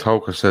Midnight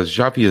Talker says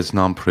Xavi is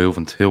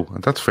non-proven too,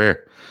 and that's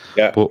fair.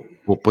 Yeah.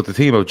 But the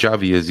thing about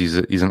Xavi is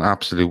he's an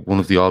absolute one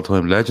of the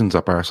all-time legends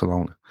at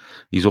Barcelona.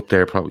 He's up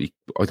there probably.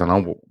 I don't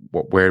know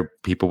where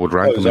people would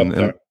rank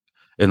him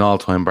in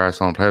all-time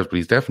Barcelona players, but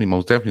he's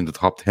most definitely in the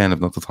top 10, if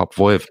not the top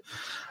 5.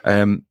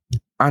 And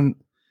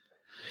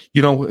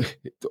you know,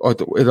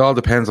 it all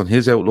depends on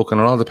his outlook,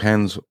 and it all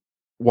depends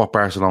what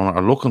Barcelona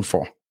are looking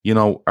for. You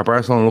know, are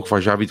Barcelona looking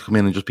for Xavi to come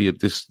in and just be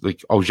this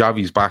like, oh,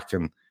 Xavi's back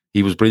and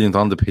he was brilliant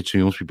on the pitch,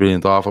 and he must be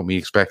brilliant off, and we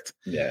expect,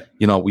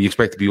 we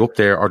expect to be up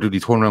there, or do they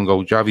turn around and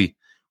go, Xavi,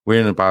 we're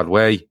in a bad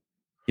way.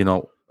 You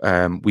know,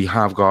 we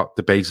have got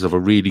the basis of a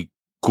really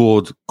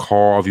good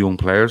core of young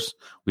players.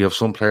 We have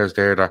some players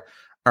there that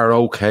are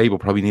okay,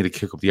 but probably need a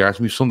kick up the arse.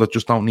 We have some that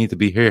just don't need to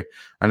be here.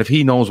 And if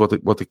he knows what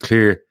the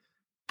clear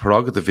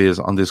prerogative is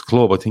on this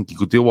club, I think he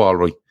could do all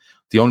right.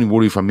 The only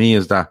worry for me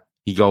is that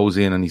he goes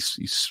in and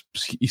he's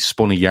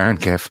spun a yarn,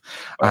 Kev,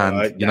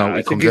 and he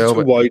I comes think he's out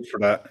too wide for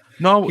that.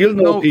 No, he'll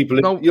know people.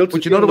 No,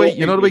 but you know the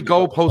way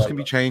goalposts can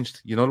be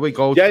changed. You know the way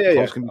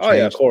goalposts can be changed. Oh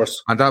yeah, of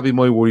course. And that'd be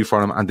my worry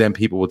for him. And then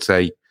people would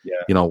say,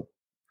 well,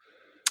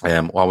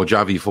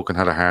 Xavi fucking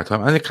had a hard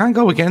time, and it can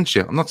go against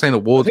you. I'm not saying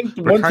it would,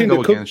 but it can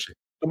go against you.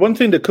 The one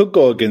thing that could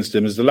go against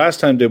him is the last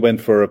time they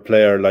went for a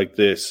player like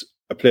this,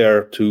 a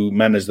player to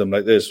manage them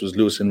like this, was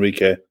Luis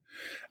Enrique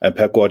and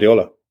Pep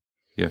Guardiola.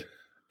 Yeah.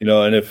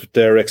 And if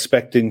they're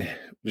expecting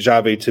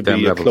Xavi to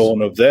be a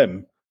clone of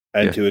them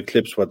and to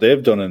eclipse what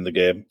they've done in the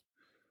game,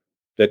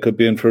 they could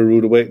be in for a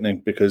rude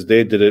awakening because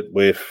they did it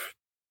with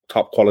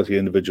top quality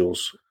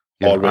individuals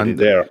already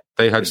there.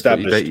 They had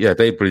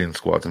they brilliant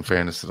squads, in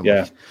fairness to them.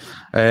 Yeah.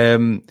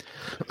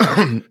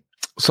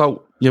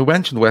 So you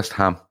mentioned West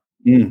Ham,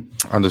 and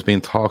there's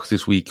been talks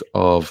this week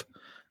of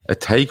a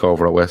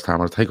takeover at West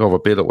Ham, or a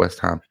takeover bid at West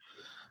Ham.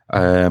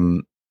 A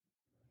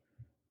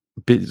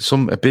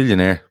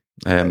billionaire,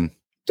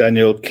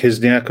 Daniel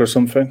Kisniak or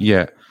something.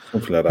 Yeah,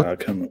 something like that. I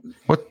can't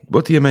remember.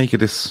 What do you make of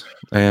this?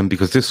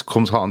 Because this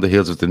comes hot on the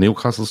heels of the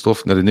Newcastle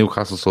stuff. Now the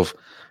Newcastle stuff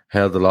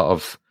held a lot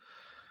of.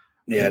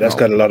 Yeah, that's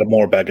got a lot of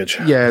more baggage.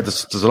 Yeah,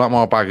 there's a lot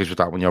more baggage with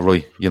that one. You're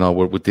right.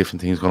 With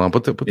different things going on.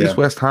 But this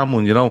West Ham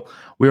one,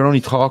 we were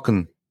only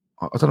talking.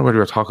 I don't know whether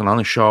we were talking on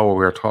a show or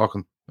we were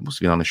talking. It must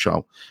have been on a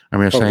show, and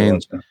we were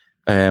saying,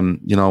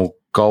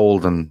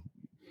 Gold and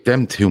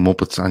them two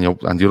Muppets and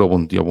the other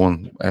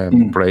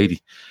one,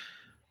 Brady,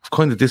 have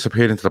kind of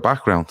disappeared into the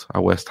background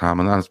at West Ham,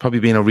 and it's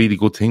probably been a really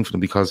good thing for them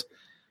because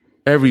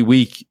every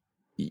week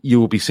you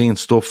will be seeing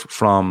stuff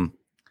from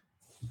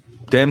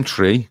them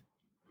three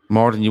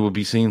more than you would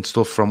be seeing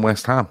stuff from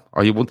West Ham,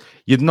 or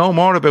you'd know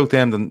more about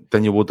them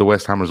than you would the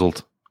West Ham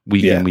result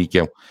week in, week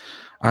out.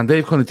 And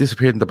they've kind of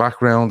disappeared in the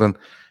background, and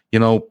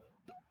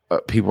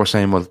people are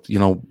saying, well,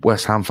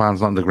 West Ham fans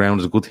not on the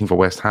ground is a good thing for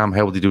West Ham.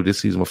 How would they do this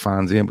season with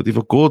fans in? But they've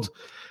a good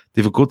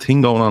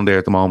thing going on there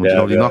at the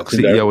moment. They knocked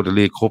City out of the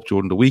League Cup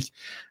during the week,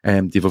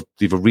 and they've a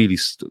really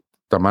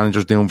their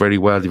manager's doing very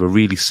well. They've a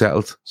really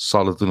settled,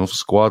 solid enough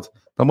squad.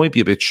 That might be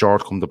a bit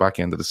short come the back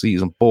end of the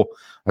season, but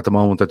at the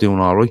moment they're doing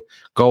all right.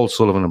 Gold,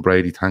 Sullivan, and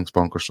Brady. Thanks,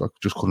 Bonkers. I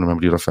just couldn't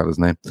remember the other fella's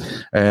name.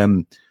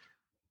 And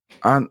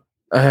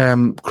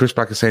Chris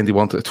Black is saying they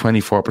want a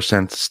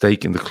 24%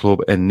 stake in the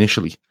club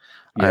initially.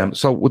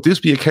 So would this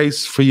be a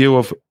case for you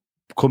of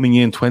coming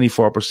in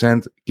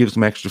 24%, gives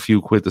them extra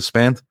few quid to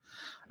spend,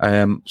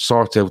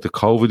 sorts out the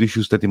COVID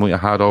issues that they might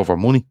have had over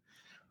money,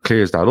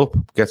 clears that up,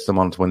 gets them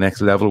onto a next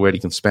level where they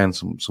can spend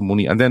some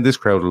money, and then this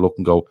crowd will look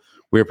and go,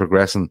 we're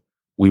progressing,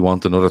 we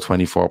want another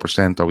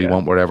 24%, or we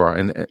want whatever,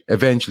 and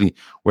eventually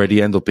where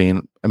they end up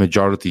being a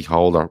majority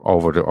holder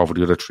over the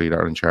other three that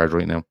are in charge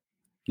right now.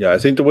 Yeah, I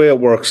think the way it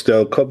works,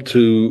 they'll come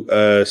to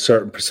a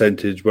certain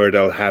percentage where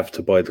they'll have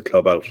to buy the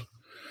club out.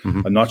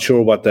 Mm-hmm. I'm not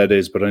sure what that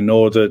is, but I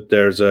know that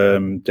there's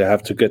they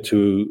have to get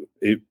to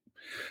it.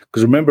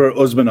 Because remember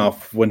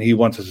Usmanov, when he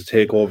wanted to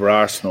take over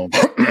Arsenal,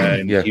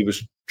 and he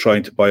was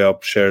trying to buy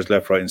up shares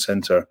left, right, and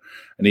centre,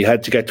 and he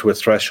had to get to a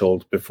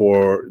threshold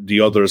before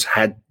the others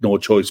had no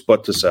choice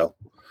but to sell.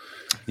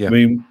 Yeah. I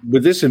mean,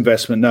 with this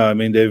investment now, I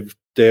mean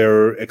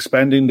they're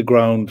expanding the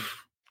ground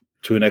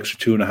to an extra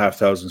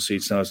 2,500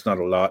 seats. Now it's not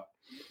a lot,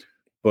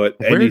 but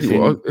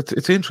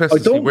it's interesting.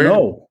 I don't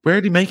know where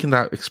are they making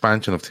that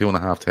expansion of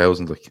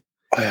 2,500. Like,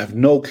 I have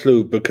no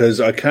clue because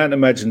I can't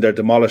imagine they're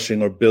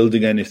demolishing or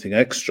building anything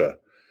extra.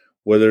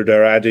 Whether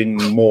they're adding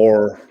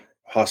more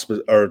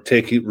or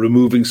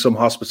removing some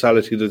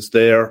hospitality that's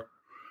there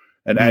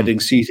and adding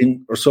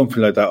seating or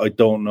something like that, I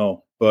don't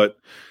know. But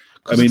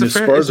I mean, the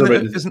Spurs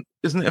isn't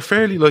it a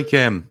fairly like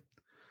it's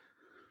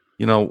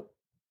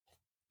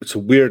a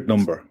weird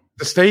number.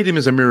 The stadium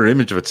is a mirror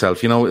image of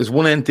itself. Is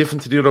one end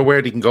different to the other?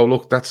 Where they can go,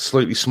 look, that's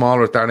slightly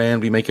smaller at that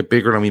end. We make it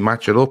bigger and we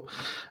match it up.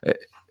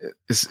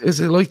 Is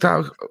it like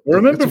that? Well,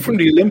 remember from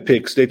the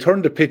Olympics, they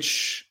turned the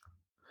pitch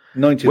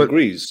 90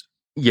 degrees.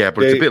 Yeah,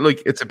 but it's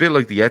a bit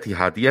like the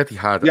Etihad. The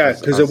Etihad,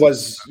 because it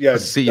was the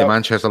City of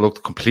Manchester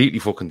looked completely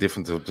fucking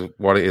different to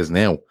what it is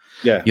now.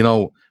 Yeah,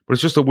 but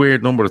it's just a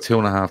weird number of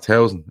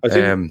 2,500. I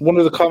think one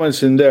of the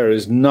comments in there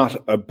is not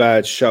a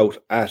bad shout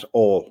at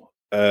all.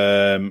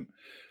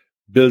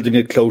 Building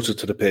it closer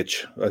to the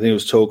pitch. I think it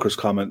was Toker's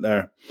comment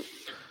there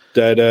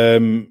that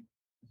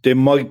they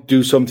might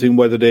do something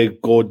whether they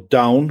go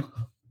down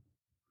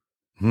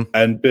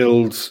and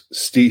build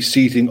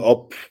seating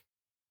up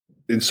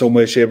in some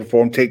way, shape, or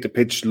form. Take the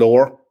pitch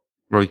lower,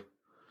 right,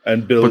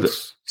 and build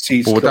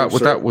seats. But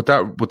would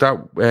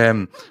that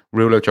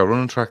rule out your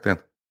running track then?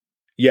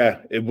 Yeah,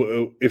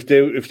 if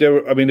they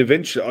were, I mean,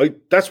 eventually,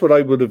 that's what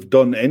I would have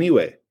done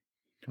anyway.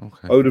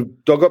 Okay, I would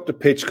have dug up the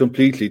pitch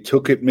completely,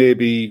 took it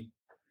maybe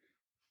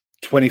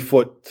 20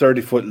 foot,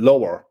 30 foot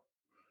lower,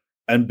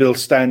 and built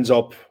stands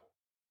up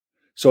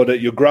so that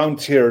your ground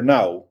tier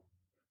now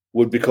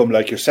would become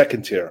like your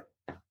second tier.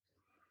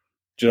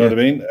 Do you know what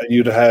I mean? And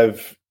you'd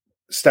have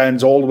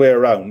stands all the way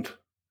around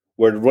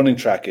where the running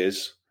track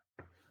is.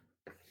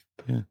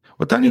 Yeah.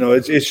 Well, Danny,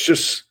 it's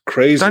just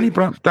crazy. Danny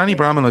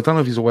Bramman, I don't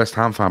know if he's a West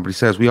Ham fan, but he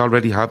says we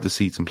already have the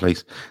seats in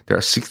place. There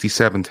are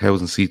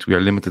 67,000 seats. We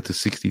are limited to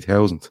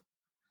 60,000.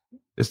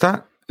 Is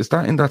that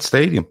in that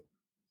stadium?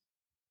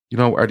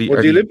 The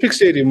Olympic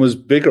Stadium was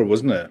bigger,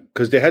 wasn't it?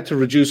 Because they had to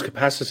reduce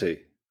capacity.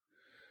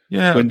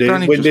 Yeah, when they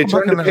turned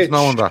the pitch.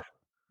 On that.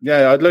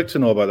 Yeah, I'd like to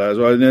know about that as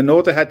well. And I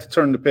know they had to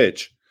turn the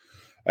pitch,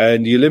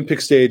 and the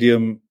Olympic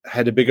Stadium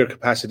had a bigger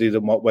capacity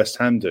than what West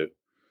Ham do.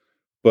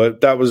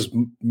 But that was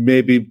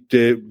maybe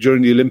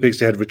during the Olympics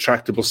they had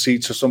retractable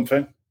seats or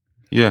something.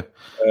 Yeah,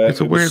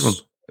 it's a weird one.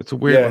 It's a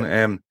weird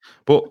one.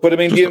 But I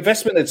mean, the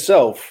investment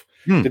itself,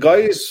 the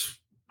guy this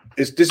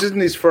isn't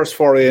his first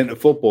foray into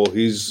football.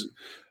 He's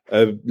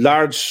a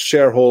large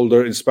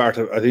shareholder in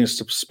Sparta. I think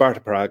it's Sparta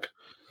Prague.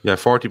 Yeah,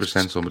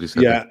 40%. Somebody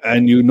said. Yeah, that.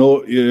 and you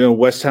know,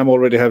 West Ham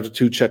already have the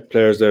 2 Czech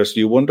players there, so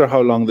you wonder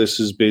how long this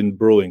has been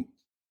brewing.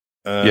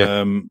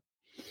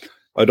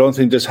 I don't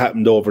think this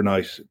happened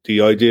overnight.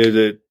 The idea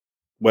that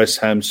West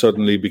Ham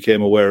suddenly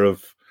became aware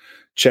of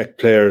Czech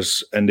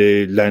players and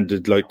they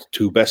landed like the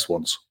 2 best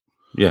ones.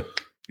 Yeah,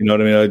 you know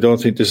what I mean. I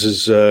don't think this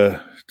is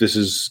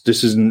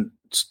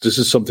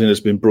something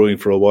that's been brewing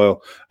for a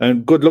while.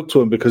 And good luck to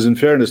them, because in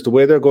fairness, the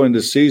way they're going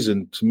this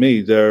season, to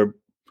me, they're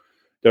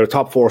a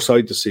top 4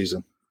 side this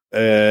season.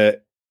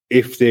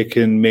 If they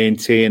can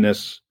maintain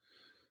it,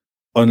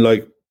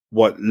 unlike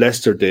what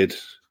Leicester did,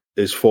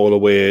 is fall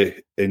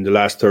away in the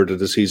last third of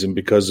the season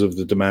because of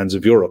the demands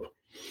of Europe.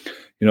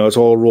 You know, it's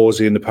all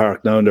rosy in the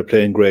park now and they're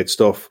playing great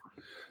stuff,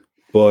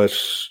 but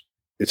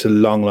it's a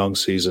long, long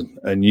season.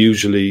 And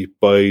usually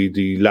by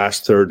the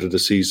last third of the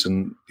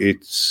season,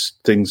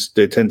 sides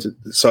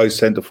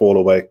tend to fall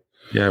away.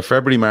 Yeah,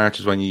 February, March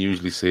is when you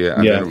usually see it,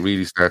 and then it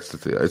really starts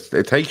to.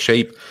 It takes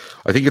shape.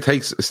 I think it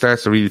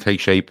starts to really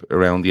take shape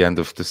around the end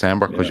of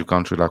December, because you've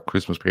gone through that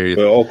Christmas period.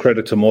 Well, all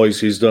credit to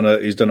Moyes. He's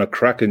done a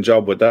cracking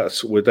job with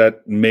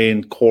that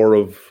main core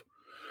of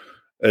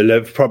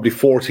 11, probably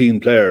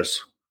 14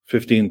 players,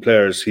 15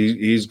 players.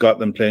 He's got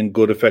them playing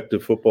good,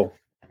 effective football.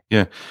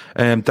 Yeah.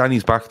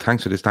 Danny's back.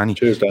 Thanks for this, Danny.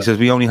 Cheers, Dan. He says,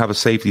 we only have a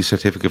safety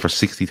certificate for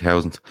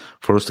 60,000.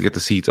 For us to get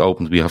the seats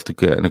opened, we have to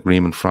get an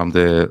agreement from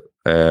the,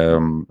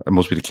 it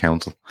must be the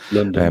council.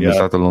 London, Is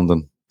that the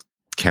London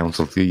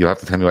Council? You'll have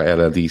to tell me what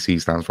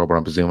LLDC stands for, but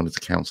I'm presuming it's a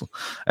council.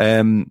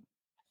 And,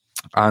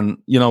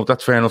 you know,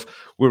 that's fair enough.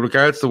 With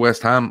regards to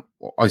West Ham,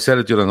 I said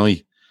it the other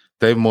night,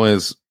 Dave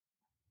Moyes,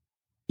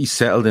 he's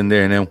settled in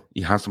there now.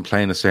 He has them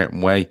playing a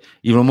certain way.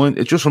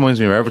 It just reminds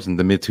me of Everton,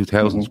 the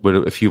mid-2000s,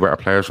 with a few better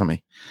players for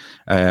me.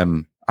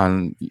 And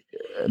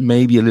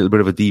maybe a little bit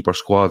of a deeper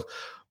squad.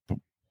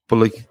 But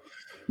like,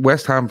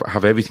 West Ham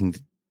have everything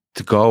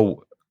to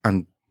go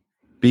and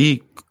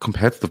be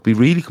competitive, be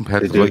really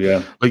competitive. They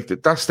do, like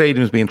that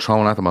stadium is being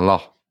thrown at them a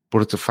lot,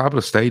 but it's a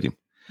fabulous stadium.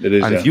 It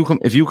is, and if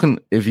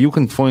you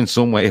can find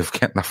some way of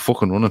getting that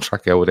fucking running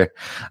track out of there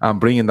and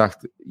bringing that,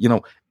 you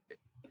know,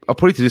 I'll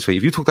put it this way: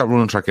 if you took that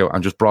running track out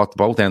and just brought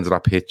both ends of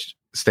that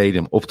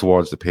stadium up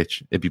towards the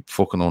pitch, it'd be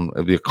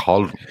it'd be a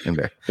cauldron in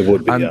there. It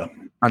would be,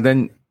 And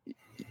then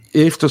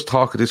if there's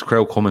talk of this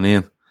crowd coming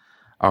in,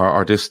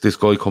 or this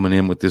guy coming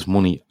in with this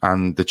money,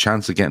 and the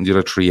chance of getting the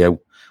other 3 out,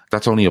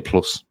 that's only a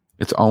plus.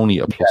 It's only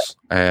a plus.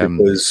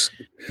 Because,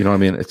 you know what I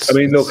mean?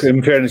 Look,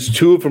 in fairness,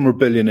 2 of them are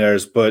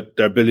billionaires, but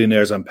they're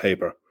billionaires on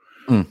paper.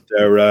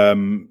 They're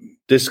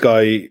this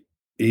guy,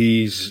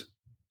 he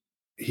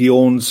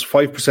owns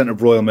 5%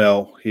 of Royal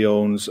Mail. He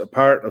owns a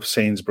part of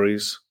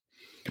Sainsbury's.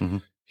 Mm-hmm.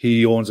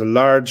 He owns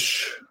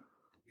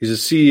he's a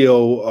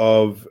CEO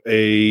of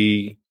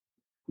a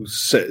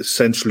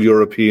Central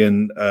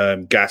European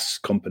gas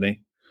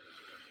company.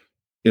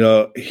 You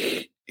know,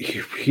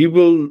 he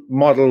will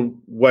model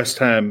West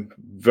Ham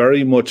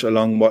very much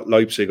along what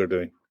Leipzig are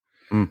doing.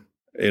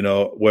 You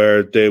know,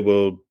 where they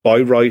will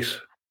buy right,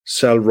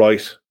 sell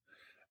right,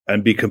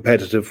 and be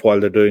competitive while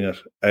they're doing it.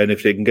 And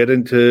if they can get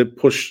into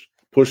push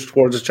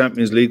towards the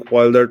Champions League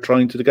while they're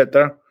trying to get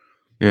there,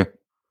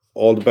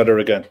 all the better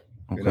again.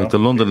 Okay. You know? The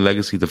London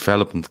Legacy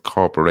Development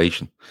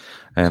Corporation,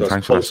 and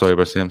thanks for that,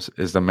 Cyber Sims,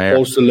 is the mayor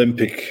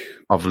post-Olympic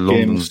of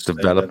London's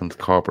Development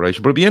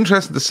Corporation. But it'll be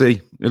interesting to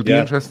see.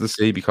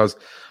 Because,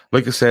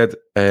 like I said,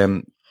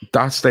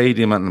 that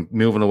stadium and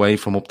moving away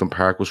from Upton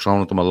Park was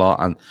thrown at them a lot,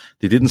 and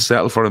they didn't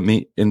settle for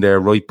it in there,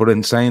 right? But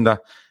in saying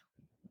that,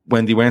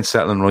 when they weren't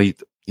settling right,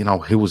 you know,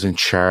 who was in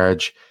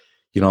charge,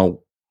 you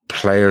know,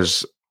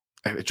 players,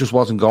 it just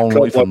wasn't going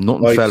right from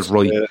nothing felt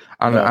right.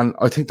 And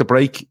I think the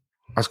break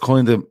has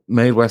kind of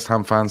made West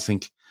Ham fans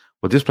think,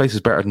 well, this place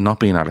is better than not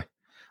being at it.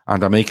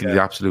 And they're making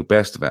the absolute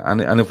best of it.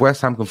 And if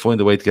West Ham can find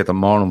a way to get them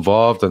more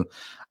involved and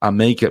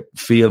make it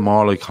feel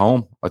more like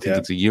home, I think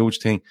it's a huge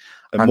thing.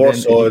 And more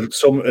so,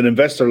 an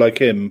investor like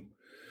him,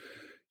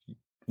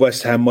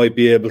 West Ham might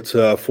be able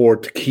to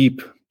afford to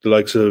keep the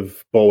likes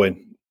of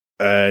Bowen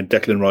and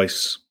Declan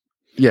Rice.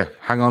 Yeah,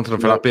 hang on to them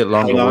for that bit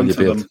longer while you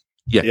build.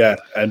 Yeah,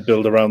 and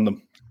build around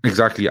them.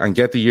 Exactly, and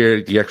get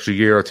the extra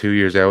year or 2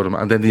 years out of them,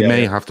 and then they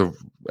may have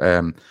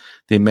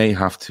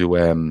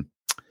to,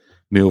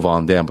 move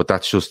on then. But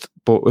that's just.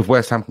 But if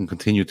West Ham can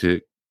continue to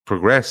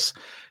progress,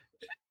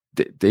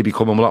 they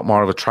become a lot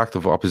more of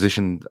attractive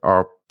opposition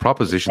or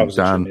proposition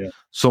than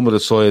some of the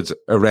sides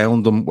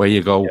around them. Where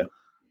you go,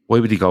 why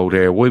would he go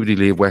there? Why would he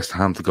leave West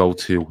Ham to go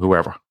to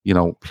whoever? You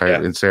know, play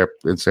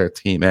insert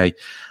team A.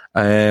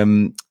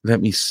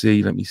 Let me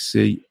see.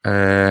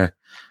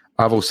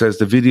 Avo says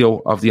the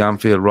video of the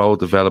Anfield Road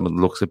development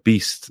looks a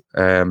beast.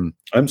 I'm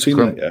seeing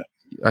that.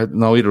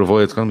 No, either of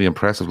us. It's going to be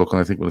impressive looking.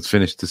 I think when it's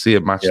finished, to see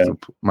it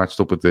matched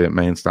up with the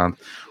main stand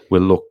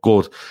will look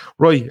good.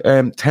 Right,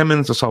 10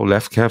 minutes or so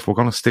left, Kev. We're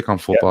going to stick on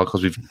football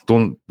because we've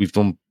done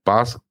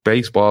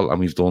baseball and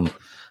we've done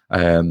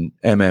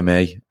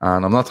MMA,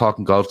 and I'm not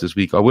talking golf this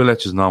week. I will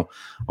let you know.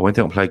 I went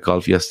out and played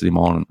golf yesterday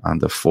morning,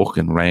 and the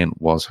fucking rain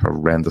was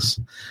horrendous.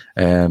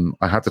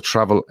 I had to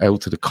travel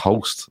out to the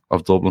coast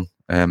of Dublin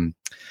and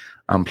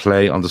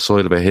play on the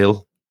side of a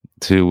hill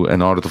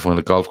in order to find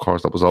a golf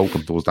course that was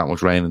open. There was that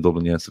much rain in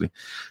Dublin yesterday.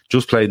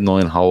 Just played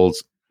 9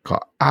 holes,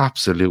 got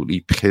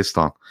absolutely pissed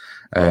on.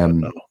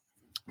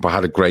 But I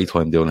had a great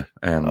time doing it.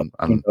 And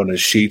on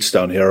his sheets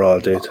down here all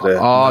day today.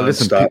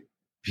 Listen,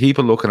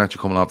 people looking at you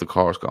coming off the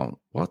course going,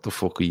 what the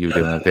fuck are you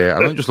doing out there?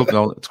 And I'm just looking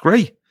out, it's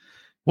great.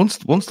 Once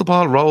the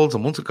ball rolls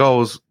and once it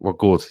goes, we're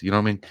good. You know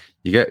what I mean?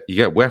 You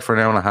get wet for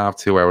an hour and a half,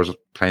 2 hours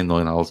playing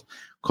 9 holes.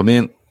 Come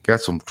in,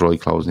 get some dry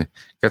clothes in you,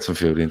 get some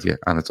food into you,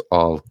 and it's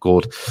all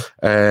good.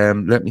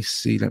 Let me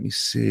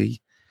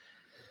see.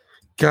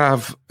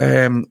 Gav,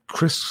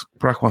 Chris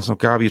Brack wants to know,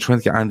 Gav, you're trying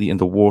to get Andy in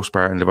the worst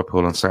bar in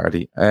Liverpool on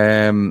Saturday.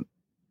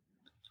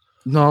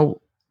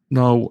 No.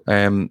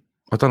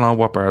 I don't know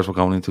what bars we're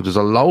going into. There's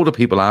a load of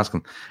people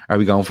asking, are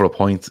we going for a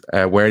point?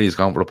 Where are you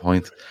going for a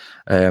point?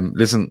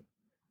 Listen,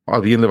 I'll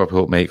be in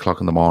Liverpool at 8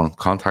 o'clock in the morning.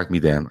 Contact me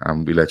then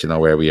and we'll let you know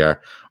where we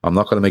are. I'm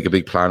not going to make a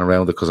big plan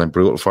around it because I'm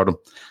brutal for them.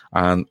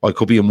 And I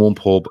could be in one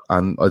pub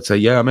and I'd say,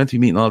 yeah, I'm meant to be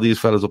meeting all these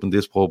fellas up in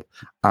this pub,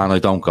 and I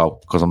don't go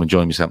because I'm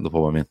enjoying myself in the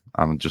pub I'm in.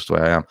 And just the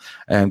way I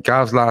am.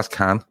 Gav's last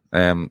can.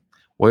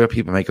 Why are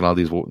people making all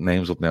these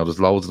names up now? There's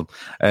loads of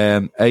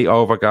them. 8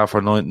 over, Gav,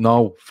 for 9.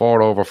 No,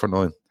 4 over for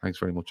 9. Thanks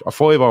very much.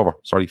 5 over.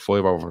 Sorry,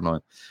 5 over for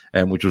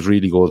 9. Which was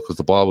really good because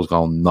the ball was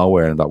going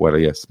nowhere in that weather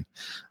yesterday.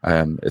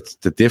 It's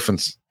the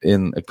difference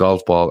in a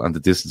golf ball and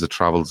the distance it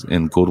travels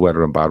in good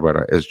weather and bad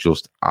weather is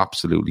just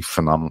absolutely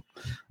phenomenal.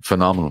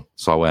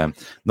 So,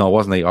 no, it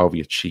wasn't 8 over,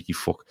 you cheeky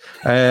fuck.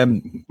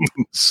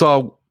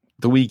 So,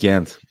 the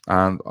weekend,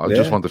 and I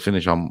just want to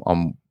finish on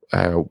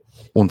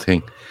one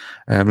thing.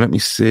 Let me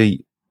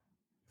see.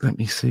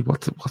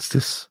 What's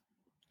this?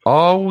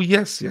 Oh,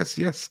 yes.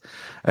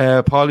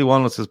 Paulie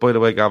Walnut says, by the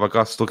way, Gav, I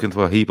got stuck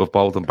into a heap of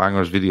Bolton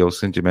Bangers videos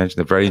since you mentioned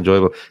it. Very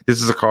enjoyable.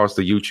 This is, of course,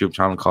 the YouTube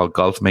channel called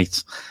Golf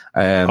Mates.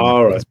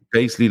 All right. It's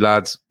basically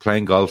lads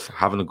playing golf,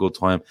 having a good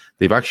time.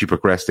 They've actually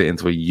progressed it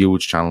into a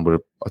huge channel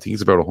with, I think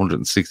it's about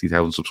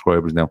 160,000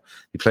 subscribers now.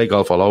 They play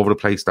golf all over the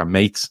place. They're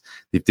mates.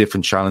 They've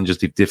different challenges.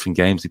 They've different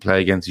games. They play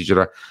against each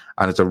other.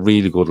 And it's a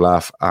really good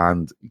laugh.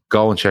 And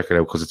go and check it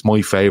out because it's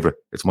my favourite.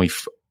 It's my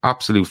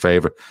absolute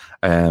favourite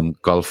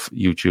golf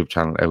YouTube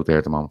channel out there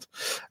at the moment.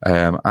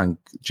 And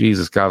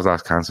Jesus, Gav's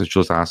last cancer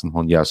just asking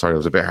one. Yeah, sorry, I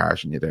was a bit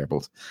harsh on you there,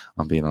 but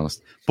I'm being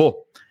honest. But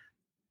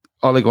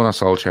Ole Gunnar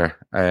Solskjaer,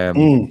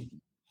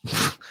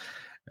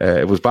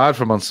 it was bad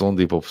for him on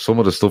Sunday, but some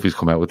of the stuff he's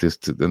come out with this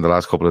in the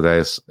last couple of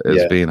days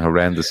has been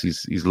horrendous.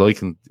 He's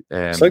liking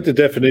it's like the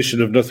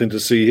definition of nothing to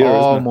see here.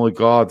 Oh isn't it? My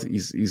God,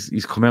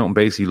 he's come out and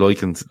basically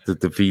likened the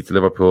defeat to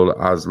Liverpool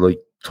as like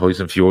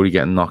Tyson Fury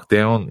getting knocked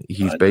down.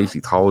 He's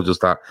basically told us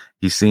that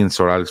he's seen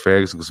Sir Alex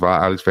Ferguson because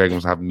Alex Ferguson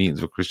was having meetings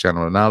with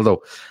Cristiano Ronaldo.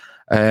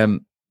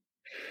 I'm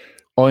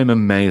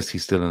amazed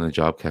he's still in a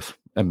job, Kev.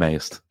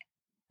 Amazed.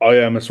 I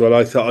am as well.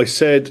 I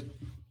said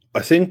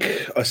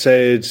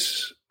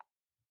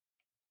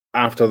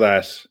after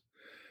that,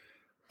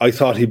 I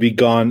thought he'd be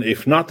gone,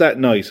 if not that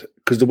night,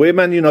 because the way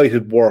Man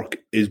United work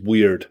is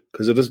weird,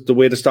 because it is the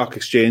way the stock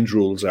exchange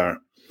rules are.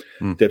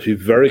 They have to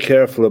be very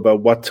careful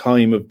about what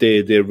time of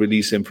day they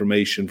release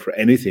information for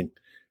anything,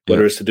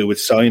 whether it's to do with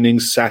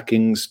signings,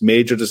 sackings,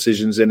 major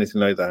decisions,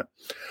 anything like that.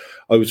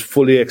 I was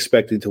fully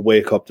expecting to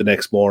wake up the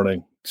next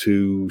morning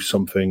to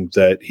something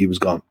that he was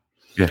gone.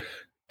 Yeah.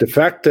 The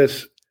fact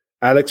that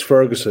Alex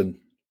Ferguson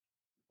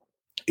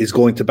is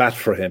going to bat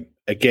for him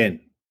again,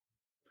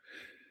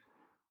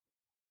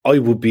 I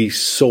would be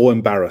so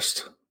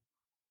embarrassed.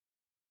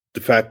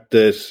 The fact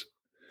that,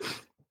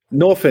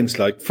 no offense,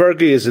 like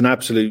Fergie is an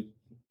absolute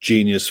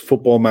genius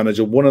football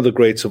manager, one of the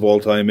greats of all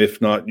time,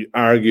 if not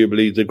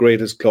arguably the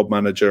greatest club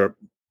manager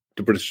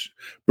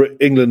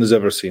England has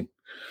ever seen.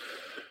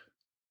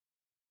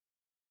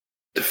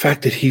 The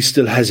fact that he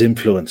still has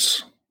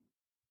influence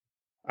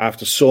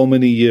after so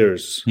many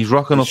years, he's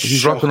rocking up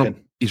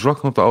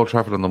to Old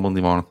Trafford on the Monday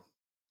morning.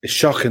 It's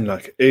shocking,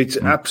 like it's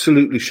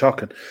absolutely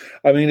shocking.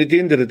 I mean, at the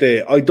end of the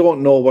day, I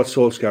don't know what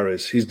Solskjaer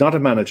is. He's not a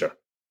manager.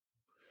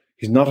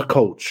 He's not a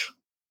coach.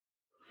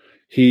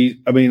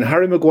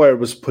 Harry Maguire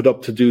was put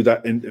up to do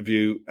that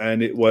interview,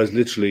 and it was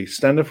literally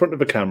stand in front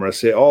of a camera,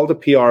 say all the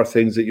PR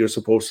things that you're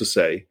supposed to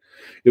say.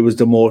 It was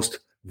the most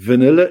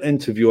vanilla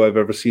interview I've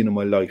ever seen in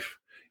my life.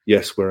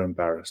 Yes, we're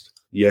embarrassed.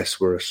 Yes,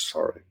 we're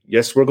sorry.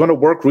 Yes, we're going to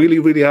work really,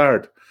 really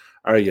hard.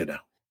 Are you now?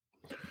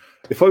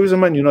 If I was a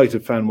Man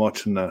United fan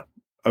watching that,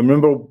 I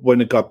remember when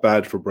it got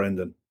bad for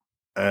Brendan,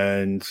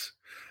 and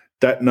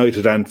that night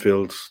at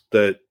Anfield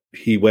that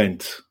he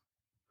went.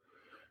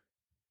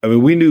 I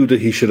mean, we knew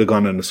that he should have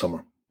gone in the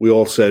summer. We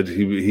all said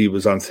he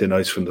was on thin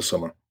ice from the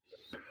summer.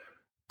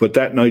 But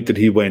that night that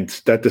he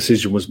went, that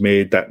decision was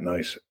made that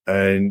night.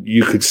 And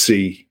you could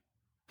see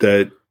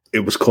that it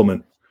was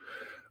coming.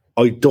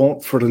 I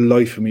don't for the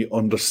life of me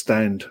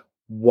understand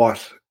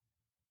what...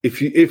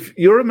 If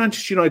you're a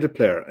Manchester United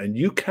player and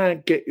you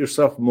can't get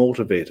yourself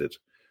motivated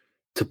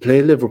to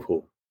play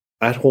Liverpool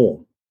at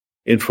home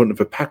in front of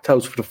a packed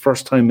house for the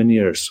first time in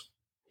years.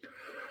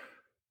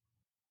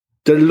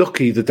 They're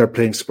lucky that they're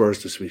playing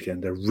Spurs this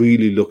weekend. They're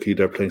really lucky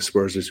they're playing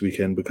Spurs this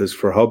weekend, because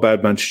for how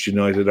bad Manchester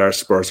United are,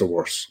 Spurs are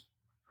worse.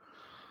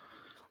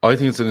 I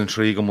think it's an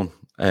intriguing one.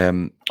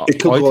 It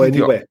could go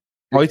anyway.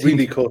 It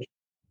really could.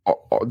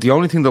 The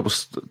only thing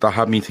that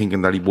had me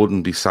thinking that he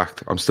wouldn't be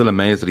sacked, I'm still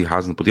amazed that he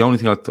hasn't, but the only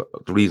thing,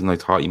 the reason I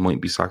thought he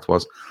might be sacked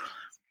was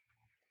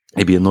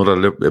maybe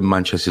another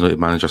Manchester United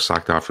manager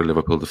sacked after a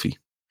Liverpool defeat.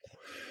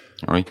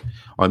 All right,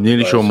 I'm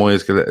nearly sure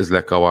Moyes is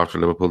let go after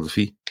a Liverpool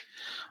defeat.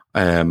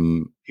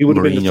 He would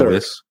have been the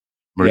third.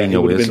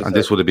 Mourinho is, and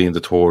this would have been the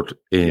third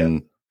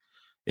in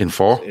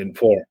 4. In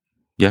 4.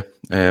 Yeah.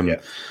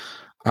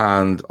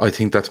 And I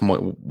think that's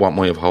what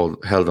might have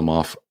held them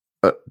off.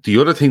 The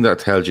other thing that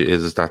tells you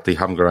is that they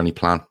haven't got any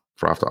plan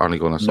for after Ole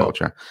Gunnar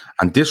Solskjaer.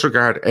 And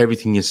disregard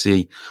everything you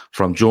see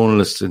from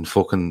journalists in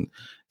fucking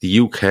the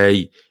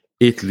UK,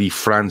 Italy,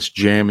 France,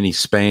 Germany,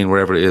 Spain,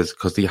 wherever it is,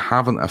 because they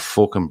haven't a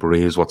fucking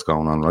breeze what's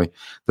going on, right?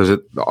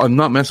 I'm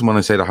not messing when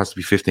I say there has to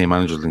be 15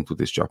 managers linked with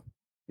this job.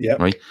 Yeah.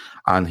 Right.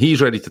 And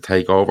he's ready to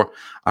take over.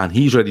 And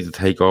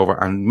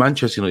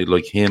Manchester United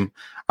like him,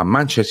 and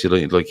Manchester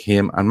United like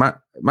him, and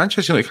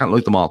Manchester United can't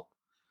like them all.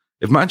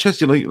 If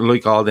Manchester United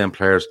like all them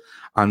players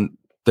and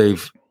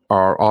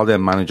are all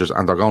them managers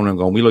and they're going and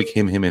going, we like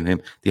him, and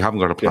him, they haven't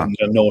got a plan.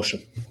 Yeah,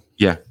 notion.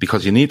 Yeah,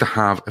 because you need to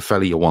have a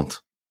fella you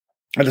want.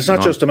 And it's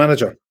not just a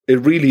manager. It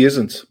really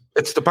isn't.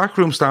 It's the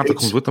backroom staff that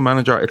comes with the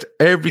manager. It's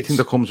everything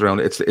that comes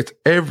around. It's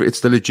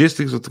the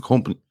logistics of the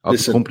company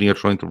the company you're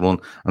trying to run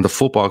and the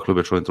football club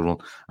you're trying to run.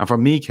 And for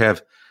me,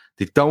 Kev,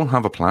 they don't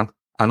have a plan.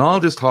 And all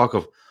this talk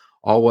of,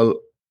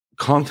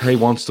 Conte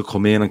wants to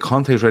come in and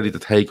Conte's ready to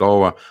take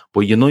over,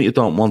 but United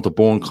don't want to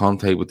burn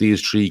Conte with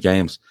these 3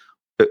 games.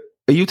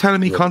 Are you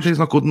telling me Conte's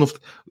not good enough?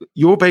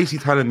 You're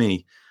basically telling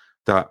me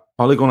that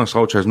Ole Gunnar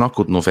Solskjaer is not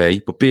good enough, A,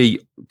 but B,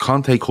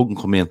 Conte couldn't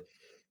come in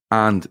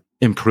and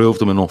improve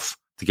them enough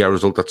to get a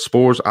result that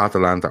Spurs,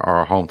 Atalanta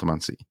are home to Man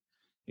City.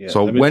 Yeah,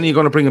 so when are you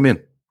going to bring him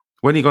in?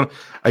 Are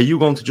you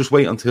going to just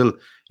wait until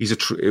he's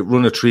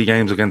run of 3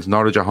 games against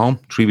Norwich at home,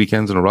 3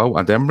 weekends in a row,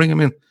 and then bring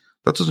him in?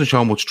 That doesn't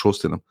show much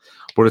trust in him.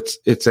 But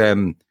it's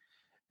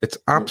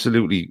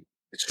absolutely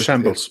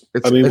shambles.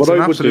 It's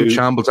an absolute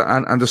shambles,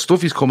 and the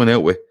stuff he's coming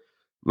out with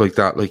like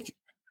that, like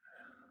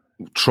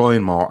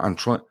trying more and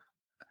trying.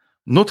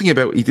 Nothing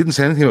about. He didn't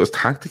say anything about his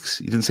tactics.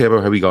 He didn't say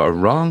about how he got it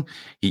wrong.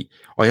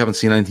 I haven't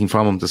seen anything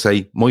from him to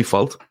say my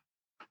fault,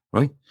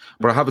 right?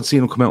 But I haven't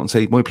seen him come out and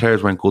say my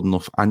players weren't good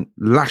enough and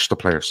lash the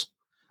players.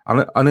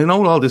 And I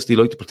know all this. They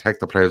like to protect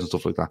the players and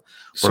stuff like that.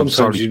 But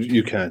sometimes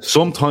you can't.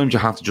 Sometimes you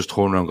have to just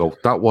turn around and go,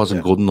 that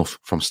wasn't good enough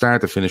from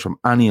start to finish from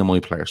any of my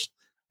players,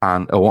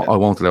 and I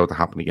won't allow it to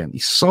happen again.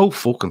 He's so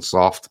fucking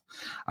soft,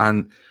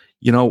 and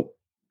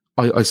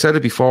I said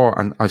it before,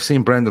 and I've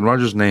seen Brendan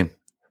Rodgers' name,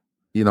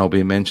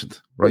 being mentioned.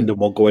 Right, Brendan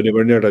won't go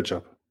anywhere near that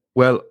job.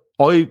 Well,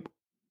 I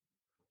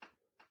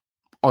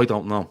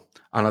don't know,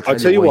 and I'll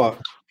tell you what.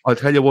 I'll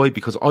tell you why,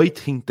 because I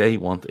think they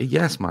want a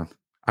yes man.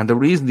 And the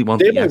reason they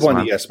want a yes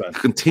man to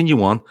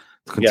continue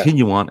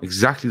on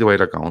exactly the way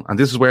they're going. And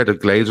this is where the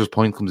Glazers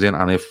point comes in.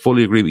 And I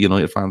fully agree with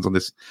United fans on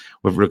this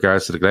with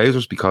regards to the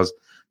Glazers, because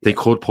they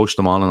could push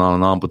them on and on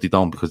and on, but they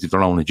don't, because they've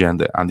their own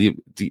agenda. And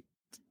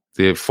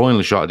the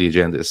final shot of the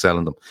agenda is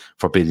selling them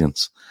for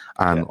billions.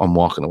 And I'm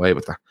walking away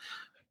with that.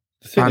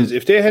 The thing is,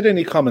 if they had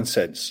any common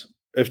sense,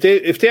 if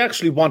they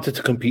actually wanted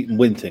to compete and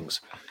win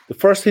things, the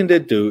first thing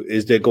they'd do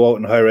is they'd go out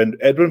and hire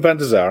Edwin van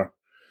der Sar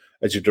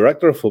as your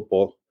director of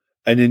football.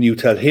 And then you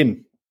tell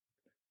him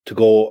to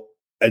go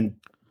and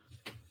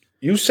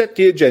you set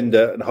the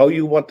agenda and how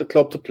you want the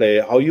club to play,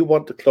 how you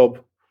want the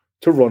club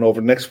to run over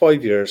the next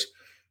 5 years.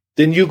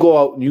 Then you go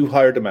out and you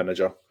hire the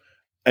manager,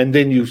 and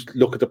then you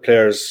look at the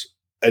players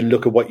and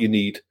look at what you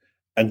need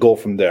and go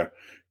from there.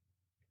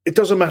 It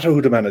doesn't matter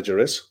who the manager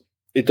is.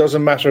 It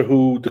doesn't matter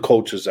who the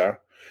coaches are.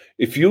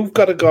 If you've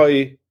got a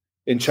guy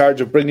in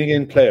charge of bringing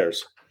in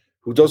players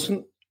who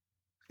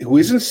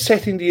isn't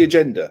setting the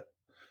agenda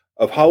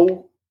of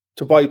how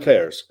to buy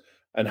players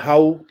and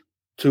how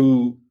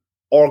to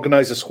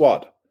organize a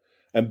squad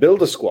and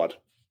build a squad,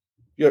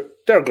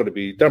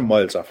 they're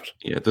miles off it.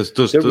 Yeah, there's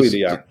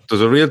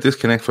a real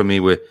disconnect for me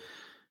with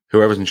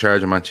whoever's in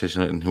charge of Manchester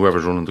United and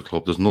whoever's running the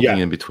club. There's nothing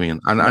in between.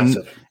 And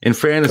in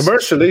fairness,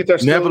 commercially, they're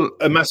still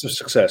a massive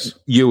success.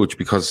 Huge,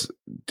 because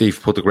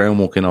they've put the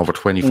groundwork in over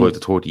 25 to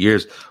 30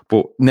 years.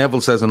 But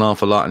Neville says an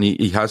awful lot, and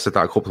he has said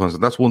that a couple of times,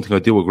 and that's one thing I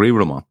do agree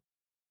with him on,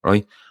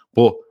 right?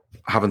 But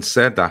having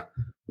said that,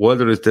 while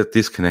there is that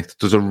disconnect,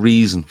 there's a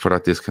reason for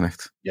that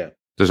disconnect. Yeah.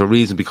 There's a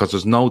reason, because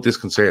there's no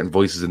disconcerting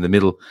voices in the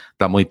middle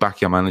that might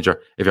back your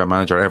manager if your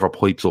manager ever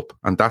pipes up.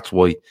 And that's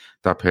why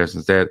that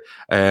person's dead.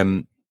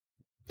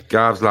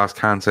 Gav's last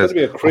can says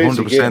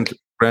 100%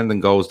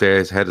 Brendan goes there,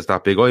 his head is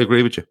that big. I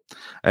agree with you.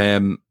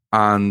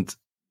 And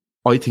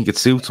I think it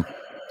suits him.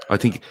 I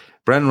think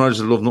Brendan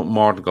Rodgers would love nothing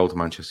more to go to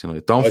Manchester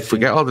United. Don't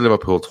forget all the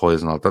Liverpool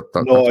ties and all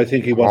that. I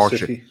think he wants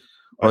City.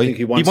 I think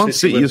he wants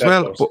City as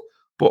well.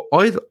 But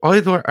I'd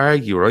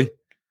argue, right,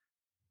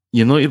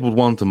 United would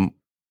want him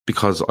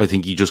because I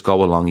think you just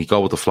go along, you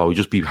go with the flow, you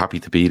just be happy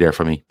to be there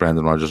for me,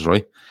 Brendan Rodgers,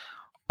 right?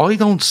 I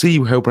don't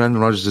see how Brendan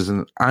Rodgers is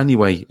in any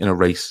way in a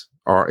race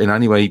or in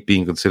any way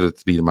being considered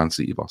to be the Man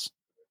City boss.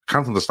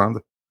 Can't understand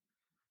it.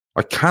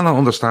 I cannot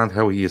understand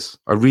how he is.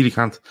 I really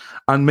can't.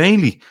 And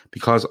mainly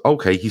because,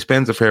 okay, he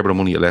spends a fair bit of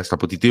money at Leicester,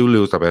 but they do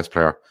lose their best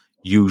player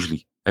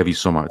usually every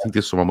summer. I think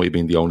this summer might have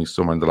been the only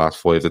summer in the last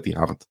 5 that they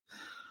haven't.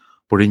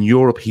 But in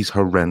Europe, he's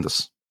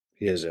horrendous.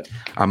 He is, yeah.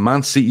 And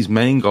Man City's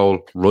main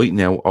goal right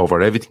now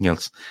over everything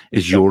else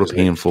is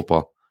European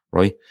football,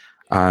 right?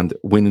 And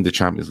winning the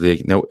Champions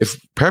League. Now,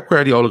 if Pep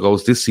Guardiola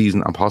goes this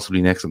season and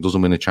possibly next and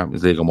doesn't win the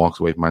Champions League and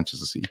walks away from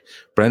Manchester City,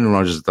 Brendan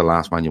Rodgers is the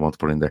last man you want to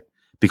put in there.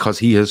 Because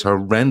he is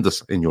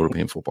horrendous in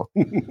European football.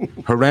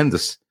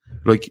 Horrendous.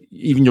 Like,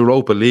 even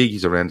Europa League,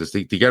 he's horrendous.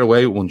 They get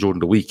away with one during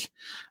the week.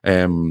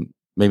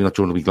 Maybe not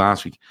during the week,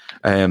 last week.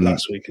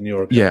 Last week in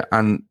Europe. Yeah,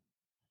 and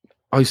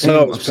I've seen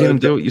him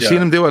do it. You've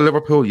seen him do it at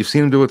Liverpool. You've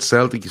seen him do it at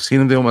Celtic. You've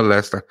seen him do it at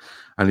Leicester.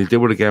 And he'll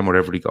do it again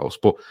wherever he goes.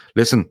 But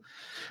listen,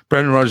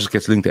 Brendan Rodgers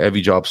gets linked to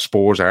every job.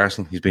 Spurs,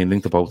 Arsenal, he's been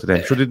linked to both of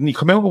them. Sure, didn't he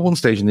come out at one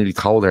stage and nearly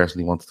told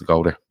Arsenal he wanted to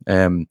go there?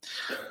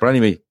 But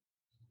anyway,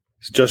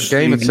 it's just the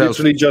game itself,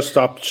 literally just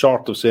stopped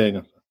short of saying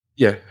it.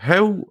 Yeah,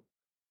 how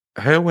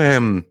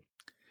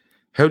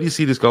do you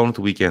see this going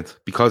into the weekend?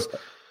 Because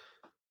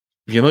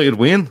if United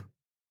win,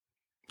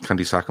 can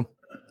they sack him?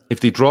 If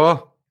they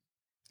draw,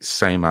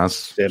 same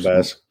as.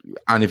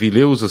 And if he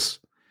loses,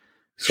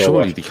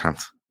 surely they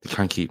can't. They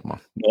can't keep him on.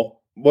 No.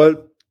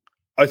 Well,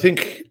 I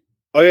think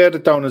I had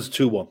it down as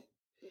 2-1.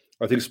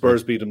 I think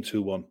Spurs beat them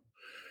 2-1.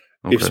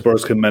 Okay. If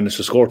Spurs can manage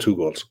to score 2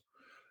 goals.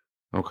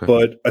 Okay.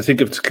 But I think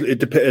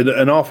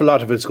an awful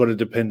lot of it's going to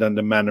depend on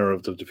the manner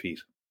of the defeat.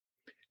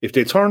 If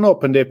they turn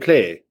up and they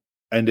play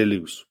and they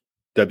lose,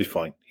 they'll be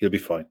fine. He'll be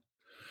fine.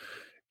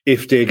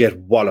 If they get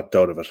walloped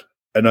out of it,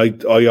 and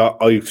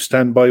I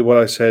stand by what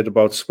I said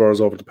about Spurs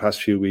over the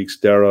past few weeks,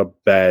 they're a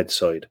bad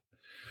side.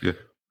 Yeah.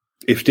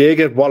 If they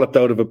get walloped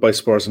out of it by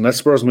Spurs, and that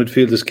Spurs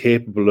midfield is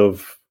capable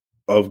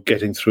of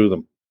getting through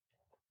them,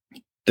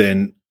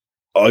 then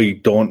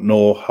I don't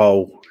know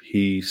how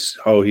he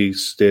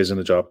stays in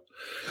the job.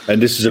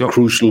 And this is a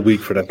crucial week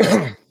for them.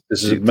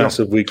 This is a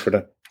massive week for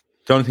them.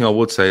 The only thing I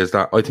would say is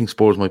that I think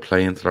Spurs might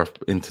play into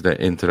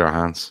their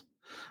hands.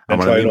 And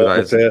what I mean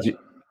by that is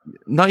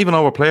not even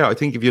overplay it. I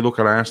think if you look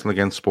at Arsenal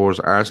against Spurs,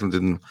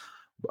 Arsenal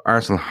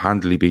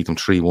handily beat them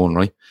 3-1,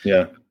 right?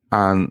 Yeah.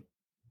 And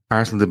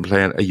Arsenal didn't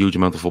play a huge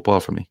amount of football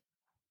for me.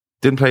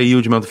 Didn't play a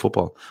huge amount of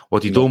football.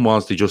 What they done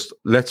was they just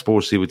let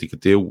Spurs see what they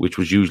could do, which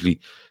was usually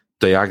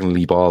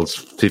diagonally balls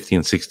 50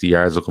 and 60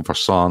 yards looking for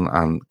Son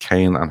and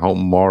Kane and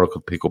hoping Mora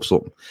could pick up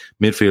something.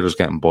 Midfielders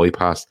getting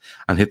bypassed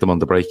and hit them on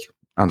the break,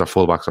 and their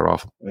fullbacks are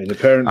off. I mean,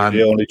 apparently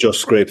they only just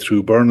scraped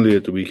through Burnley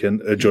at the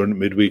weekend during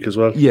midweek as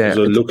well. Yeah, it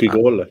was a lucky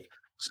goal. Like.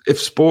 If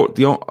sport,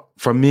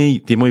 for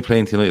me, they might play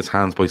into United's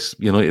hands by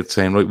United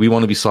saying, right, we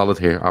want to be solid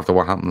here after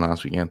what happened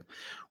last weekend.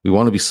 We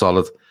want to be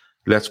solid.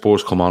 Let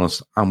Spurs come on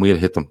us and we'll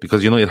hit them,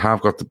 because United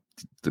have got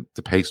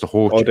the pace to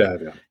hold. Oh, they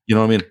have, yeah. You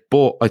know what I mean?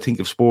 But I think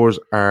if Spurs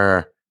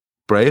are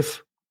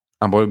brave,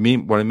 and what I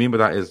mean by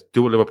that is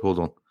do what Liverpool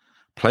done.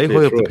 Play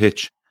high up the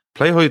pitch.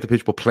 Play high up the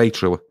pitch, but play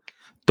through it.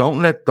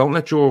 Don't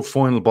let your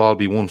final ball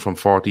be one from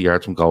 40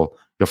 yards from goal.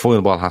 Your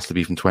final ball has to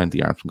be from 20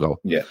 yards from goal.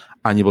 Yeah.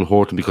 And you will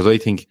hurt them, because I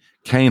think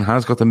Kane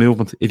has got the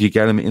movement if you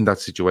get him in that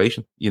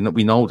situation.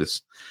 We know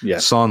this. Yeah.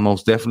 Son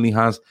most definitely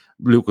has.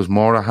 Lucas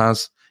Moura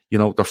has. Their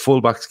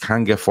fullbacks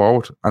can get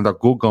forward, and they're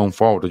good going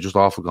forward. They're just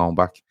awful going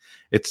back.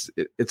 It's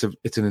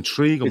an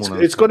intriguing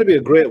one. It's going to be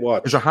a great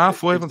watch. There's a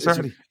 5:30 on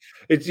Saturday.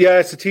 It's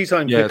a tea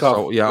time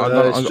kickoff.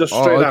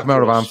 So, I'm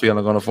out of Anfield and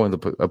I'm going to find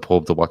a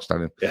pub to watch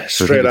that in. Yeah,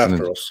 straight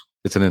after us.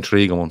 It's an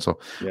intriguing one, so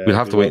we'll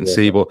have to wait and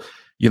see. But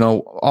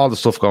all the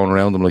stuff going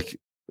around them, like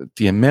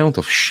the amount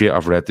of shit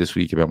I've read this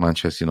week about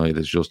Manchester United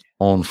is just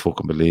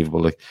unfucking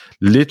believable. Like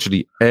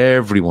literally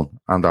everyone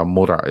and their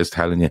mother is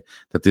telling you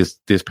that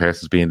this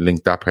person's being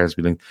linked, that person's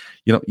being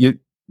linked.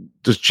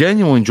 There's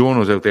genuine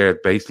journalists out there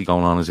basically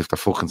going on as if they're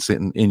fucking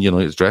sitting in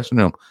United's dressing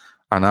room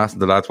and asking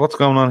the lads, what's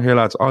going on here,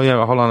 lads? Oh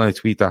yeah, hold on, I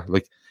tweet that.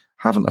 Like,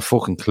 haven't a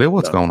fucking clue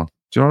what's going on.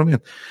 Do you know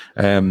what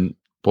I mean?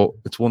 But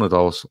it's one of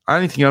those.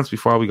 Anything else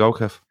before we go,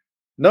 Kev?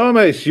 No,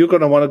 mate. You're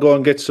going to want to go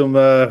and get some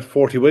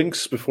 40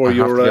 winks before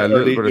your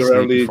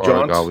early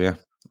jaunt. Yeah,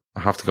 I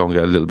have to go and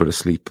get a little bit of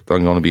sleep.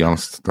 I'm going to be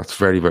honest. That's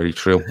very, very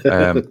true.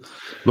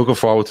 Looking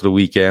forward to the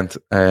weekend.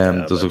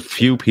 There's a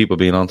few people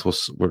being on to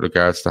us with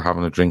regards to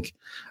having a drink.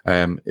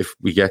 If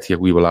we get to you,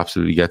 we will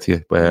absolutely get to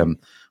you.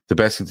 The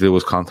best thing to do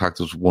is contact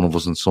us, one of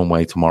us in some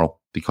way tomorrow,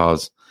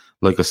 because,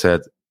 like I said,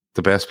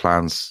 the best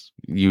plans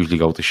usually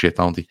go to shit,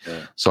 don't they?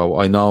 Yeah. So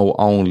I know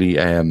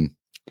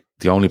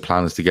the only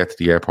plan is to get to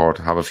the airport,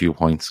 have a few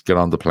points, get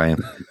on the plane,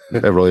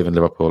 arrive in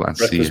Liverpool, and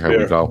see how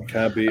we go.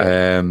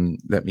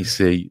 Let me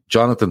see.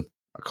 Jonathan.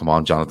 Come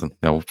on, Jonathan.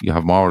 You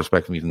have more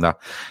respect for me than that.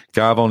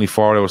 Gav, only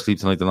 4 hours sleep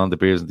tonight, and on the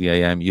beers in the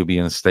AM. You'll be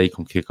in a state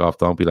come kick off.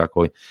 Don't be that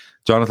guy.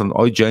 Jonathan,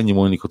 I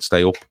genuinely could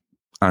stay up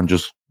and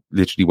just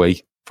literally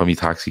wait for me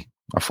taxi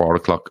at 4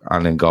 o'clock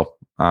and then go,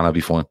 and I'll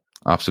be fine.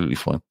 Absolutely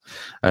fine.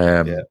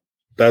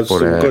 That's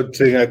a good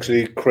thing,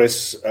 actually.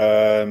 Chris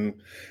has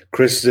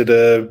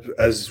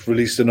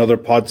released another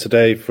pod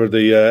today for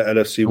the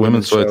LFC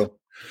Women's Show.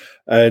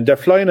 And they're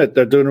flying it.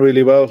 They're doing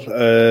really well.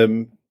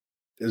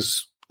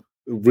 There's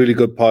a really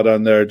good pod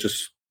on there.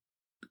 Just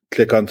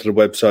click onto the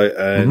website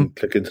and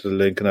click into the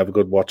link and have a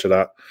good watch of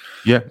that.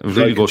 Yeah, it was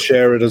really good.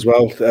 Share it as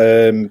well.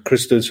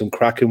 Chris did some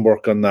cracking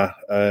work on that.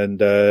 And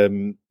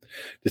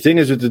the thing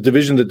is, with the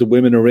division that the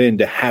women are in,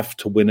 they have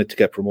to win it to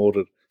get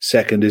promoted.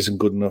 Second isn't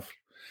good enough.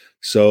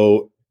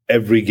 So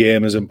every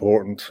game is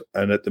important.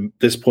 And at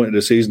this point of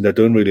the season, they're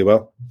doing really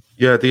well.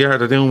 Yeah, they are.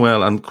 They're doing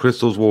well, and Chris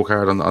does work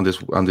hard on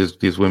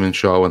this women's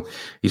show, and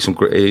he's some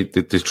great.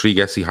 The three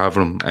guests he have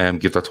from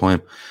give their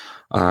time,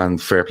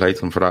 and fair play to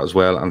them for that as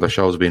well. And the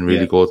show's been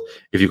really good.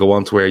 If you go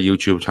onto our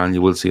YouTube channel,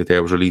 you will see it there.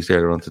 It was released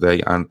earlier on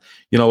today, and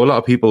you know a lot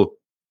of people,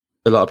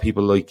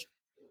 like,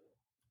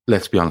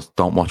 let's be honest,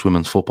 don't watch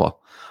women's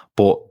football,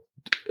 but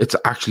it's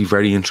actually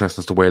very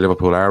interesting as to where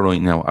Liverpool are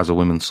right now as a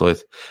women's side.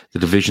 The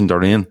division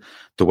they're in,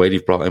 the way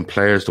they've brought in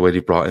players, the way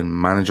they've brought in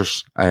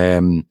managers.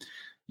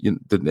 A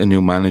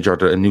new manager,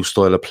 a new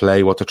style of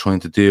play, what they're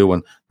trying to do,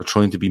 and they're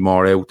trying to be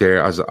more out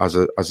there as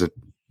a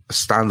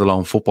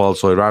standalone football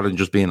side rather than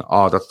just being,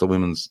 that's the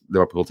women's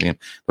Liverpool team.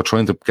 They're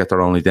trying to get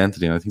their own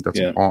identity, and I think that's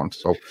important.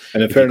 So,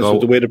 and in fairness,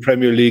 with the way the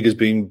Premier League is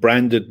being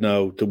branded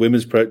now, the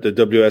women's the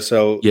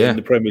WSL in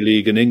the Premier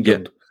League in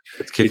England,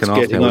 it's kicking off.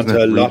 Getting onto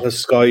a lot of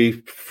Sky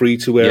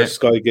free-to-air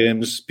Sky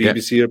games.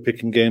 BBC are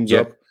picking games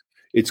up.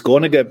 It's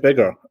going to get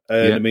bigger.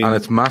 I mean, and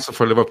it's massive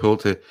for Liverpool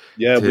to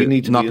we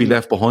need to not be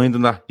left behind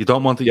in that. You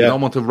don't want to. You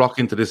don't want to rock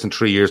into this in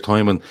 3 years'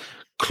 time, and the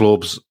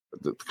clubs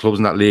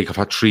in that league have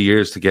had 3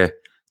 years to get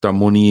their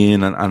money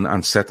in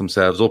and set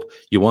themselves up.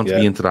 You want to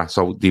be into that,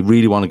 so they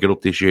really want to get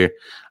up this year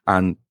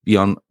and be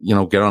on.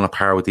 Get on a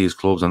par with these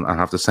clubs and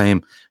have the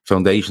same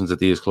foundations as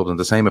these clubs and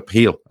the same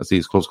appeal as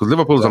these clubs. Because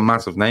Liverpool is a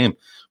massive name,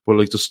 but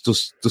like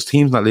there's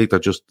teams in that league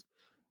that just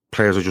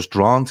players are just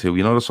drawn to,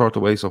 the sort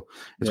of way. So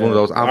it's one of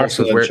those.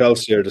 Arsenal and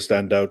Chelsea are the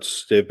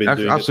standouts. They've been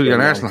doing absolutely,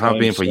 and Arsenal have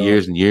been for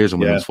years and years in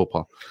women's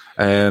football.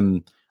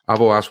 Avo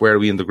asked, where are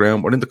we in the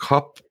ground? We're in the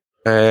cup.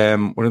 We're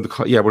in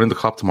the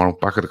cup tomorrow.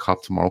 Back at the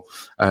cup tomorrow.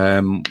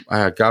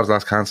 Gav's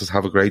last Kansas.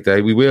 Have a great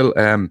day. We will.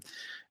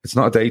 It's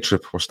not a day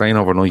trip. We're staying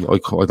overnight.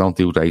 I don't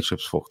do day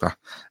trips. Fuck that.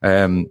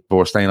 But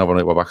we're staying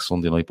overnight. We're back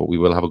Sunday night. But we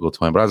will have a good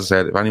time. But as I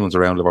said, if anyone's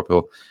around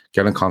Liverpool,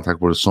 get in contact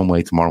with us some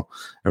way tomorrow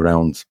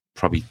around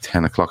probably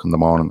 10 o'clock in the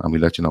morning, and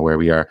we'll let you know where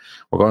we are.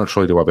 We're going to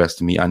try to do our best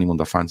to meet anyone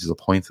that fancies a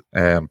point.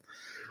 And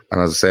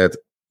as I said,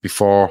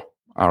 before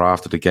or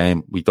after the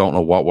game, we don't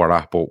know what we're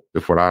at, but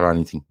if we're at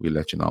anything, we'll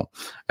let you know.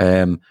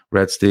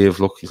 Red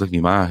Steve, look, he's like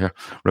me man here.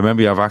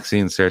 Remember your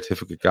vaccine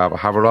certificate, Gav. I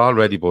have it all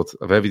ready, but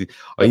of everything.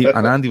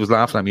 And Andy was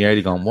laughing at me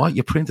earlier going, what,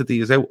 you printed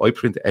these out? I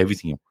printed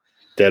everything out.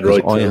 Dead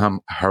right. I am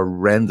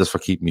horrendous for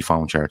keeping my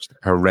phone charged.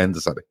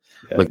 Horrendous at it.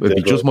 It'd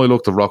be just my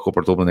luck to rock up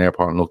at Dublin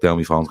Airport and look down,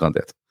 my phone's gone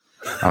dead.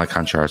 And I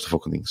can't charge the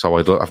fucking thing. So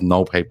I have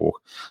no paperwork.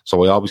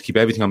 So I always keep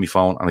everything on my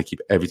phone, and I keep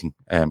everything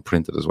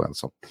printed as well.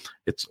 So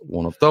it's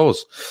one of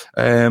those.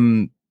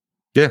 That's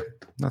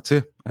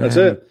it. That's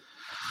it.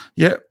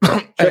 Yeah.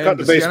 Check out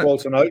the baseball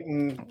tonight.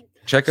 And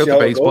check out the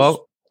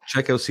baseball.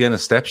 Check out Sienna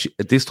Steps.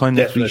 At this time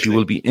next week, she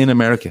will be in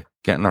America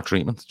getting her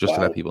treatment, just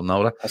to let people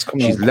know that.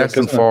 She's less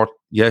than 4.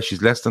 Yeah,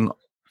 she's less than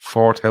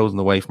 4,000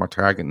 away from her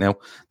target now.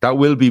 That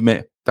will be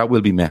met.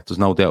 There's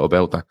no doubt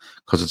about that,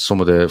 because it's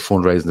some of the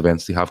fundraising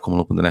events they have coming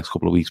up in the next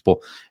couple of weeks. But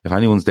if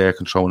anyone's there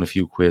can throw in a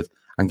few quid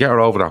and get her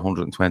over that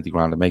 120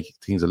 grand and make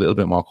things a little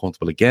bit more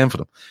comfortable again for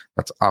them,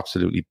 that's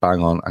absolutely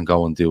bang on, and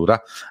go and do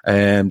that.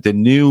 The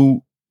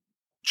new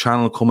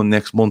channel coming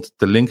next month,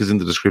 the link is in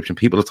the description.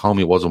 People have told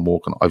me it wasn't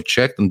working. I've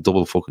checked and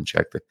double fucking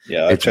checked it.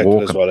 Yeah, it's checked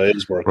working. It as well. It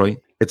is working. Right?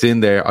 It's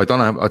in there. I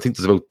think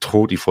there's about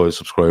 35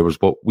 subscribers,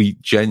 but we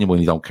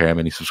genuinely don't care how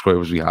many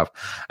subscribers we have.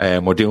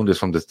 We're doing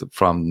this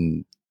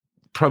from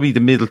probably the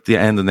middle to the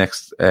end of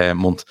next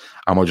month,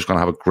 and we're just going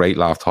to have a great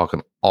laugh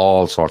talking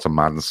all sorts of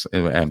madness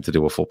to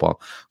do with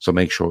football. So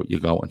make sure you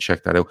go and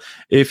check that out.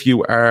 If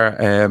you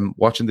are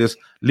watching this,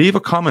 leave a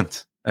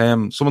comment.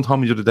 Someone told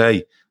me the other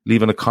day,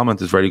 leaving a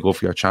comment is very good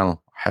for your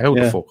channel. How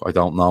the fuck? I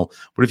don't know.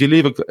 But if you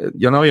leave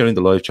you're in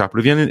the live chat, but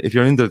if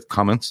you're in the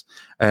comments,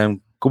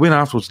 go in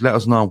afterwards, let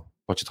us know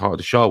what you thought of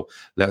the show.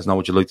 Let us know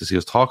what you'd like to see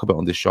us talk about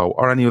on this show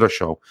or any other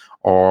show,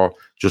 or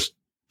just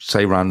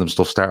say random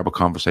stuff, start up a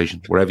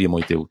conversation, wherever you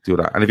might do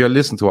that. And if you're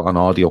listening to it on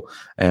audio,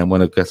 and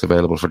when it gets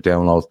available for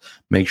download,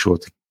 make sure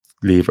to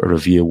leave a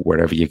review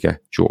wherever you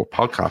get your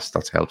podcast.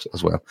 That helps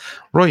as well.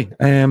 Right.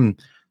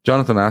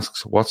 Jonathan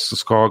asks, what's the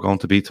score going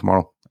to be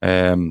tomorrow?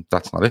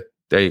 That's not it.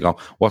 There you go.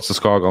 What's the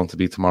score going to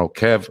be tomorrow?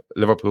 Kev,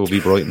 Liverpool v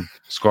Brighton.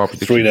 Score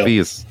prediction, 3-0.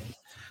 please.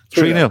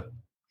 3-0.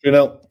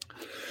 3-0.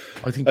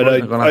 I think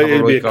Brighton are going to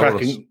have a right go.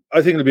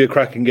 I think it'll be a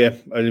cracking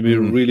game. It'll be a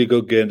really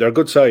good game. They're a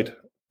good side,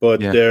 but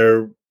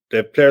they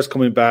have players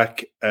coming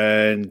back,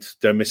 and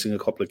they're missing a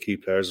couple of key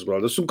players as well.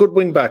 There's some good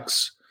wing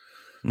backs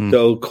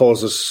that'll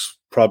cause us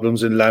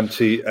problems in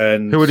Lamptey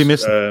and who are they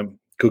missing?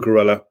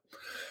 Cucurella.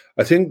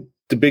 I think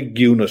the big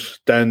unit,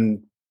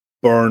 Dan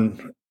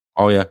Byrne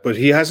Oh yeah, but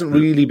he hasn't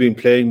really been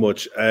playing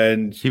much.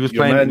 And he was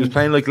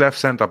playing like left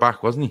centre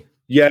back, wasn't he?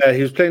 Yeah,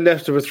 he was playing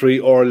left of a 3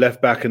 or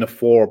left back in a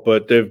 4.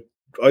 But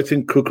I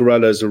think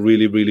Cucurella is a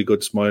really, really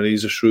good signing.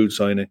 He's a shrewd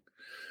signing.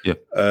 Yeah,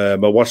 I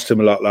watched him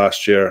a lot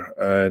last year,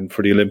 and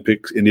for the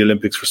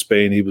Olympics for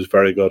Spain, he was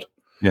very good.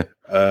 Yeah,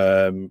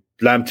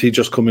 Lamptey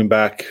just coming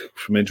back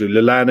from injury.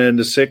 Lallana in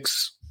the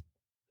 6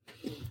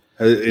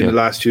 in the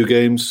last 2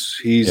 games.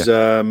 He's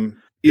got.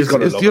 Is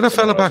the other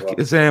fella back? Well.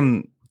 Is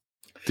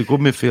the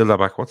good midfielder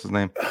back? What's his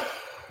name?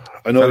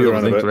 I know you're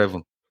on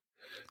about.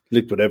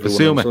 Linked with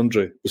everyone on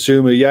Sundry.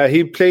 Basuma, yeah,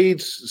 he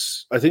played.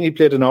 I think he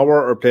played an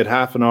hour or played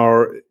half an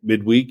hour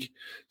midweek,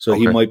 so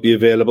he might be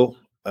available.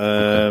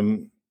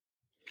 The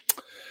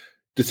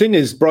thing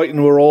is,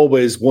 Brighton were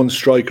always one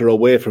striker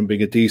away from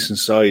being a decent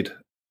side,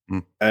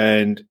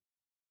 and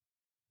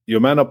your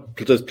man up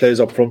just plays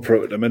up front for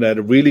it. I mean, had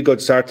a really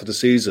good start to the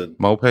season.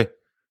 Mope, yeah,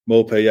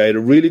 he had a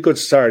really good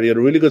start. He had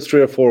a really good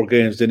 3 or 4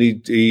 games. Then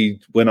he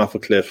went off a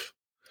cliff.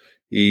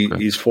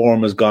 His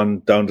form has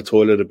gone down the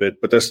toilet a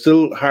bit, but they're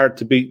still hard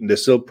to beat and they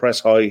still press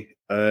high.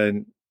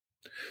 And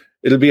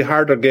it'll be a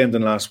harder game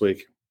than last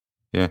week.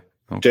 Yeah.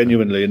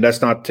 Genuinely. And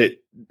that's not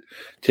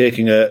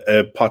taking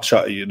a pot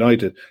shot at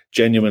United.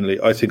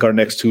 Genuinely. I think our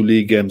next 2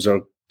 league games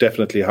are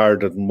definitely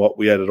harder than what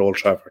we had at Old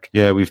Trafford.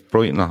 Yeah, we've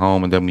Brighton at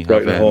home and then we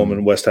Brighton have at home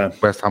and West Ham.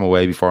 West Ham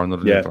away before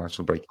another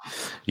international break.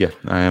 Yeah.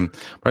 But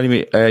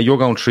anyway, you're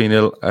going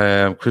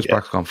 3-0. Chris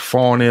Black's gone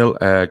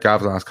 4-0.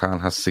 Gav Khan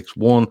has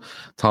 6-1.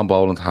 Tom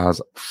Boland has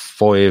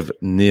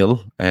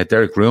 5-0.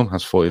 Derek Groom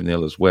has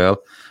 5-0 as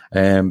well.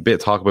 Bit of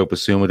talk about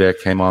Basuma there.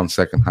 Came on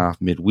second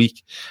half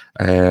midweek.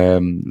 Let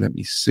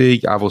me see.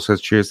 Avo says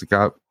cheers to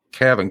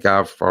Kev and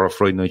Gav for a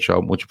Friday night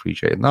show. Much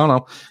appreciated.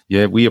 No.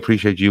 Yeah, we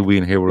appreciate you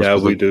being here with us.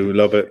 Yeah, we do.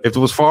 Love it. If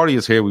there was 40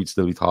 us here, we'd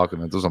still be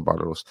talking. It doesn't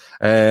bother us.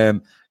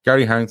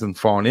 Gary Harrington,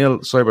 4-0.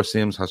 Cyber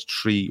Sims has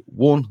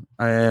 3-1.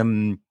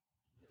 I'm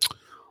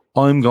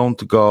going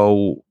to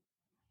go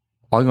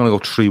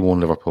 3-1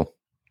 Liverpool.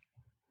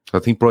 So I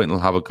think Brighton will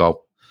have a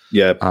go.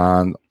 Yeah.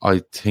 And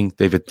I think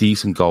they've a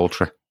decent goal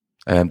threat.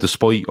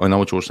 Despite, I know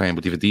what you were saying,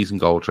 but they've a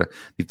decent goal threat.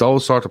 They've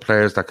those sort of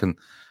players that can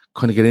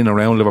kind of get in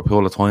around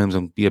Liverpool at times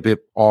and be a bit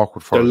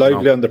awkward for them. They're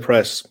lively on the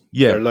press.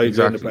 Yeah, they're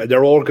lively on the press.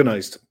 They're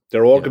organised.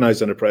 They're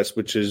organised on the press,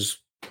 which is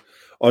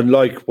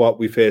unlike what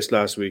we faced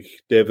last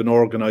week. They have an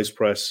organised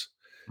press.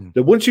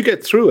 That once you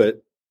get through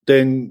it,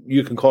 then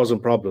you can cause them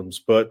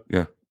problems. But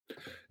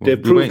they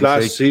proved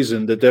last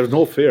season that there's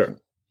no fear.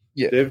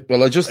 Yeah.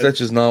 Well, I just let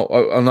you know.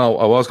 I know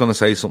I was going to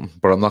say something,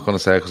 but I'm not going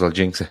to say it because I'll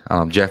jinx it. And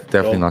I'm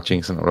definitely not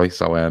jinxing it, right?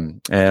 So,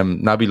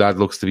 Naby Lad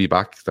looks to be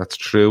back. That's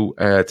true.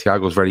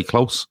 Thiago's very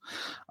close.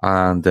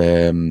 And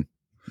the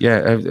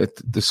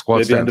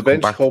squad's starting to come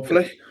back.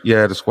 Hopefully,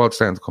 the squad's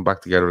starting to come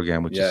back together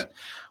again,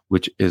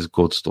 which is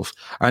good stuff.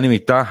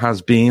 Anyway, that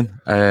has been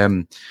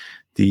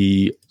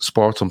the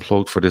Sports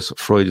Unplugged for this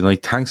Friday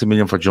night. Thanks a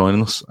million for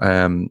joining us.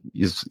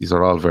 These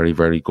are all very,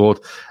 very good.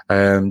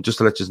 Just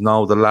to let you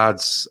know, the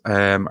lads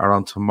are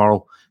on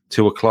tomorrow,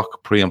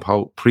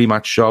 2:00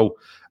 pre-match show.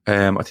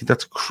 I think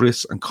that's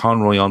Chris and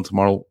Conroy on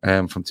tomorrow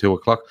from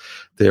 2:00.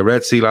 The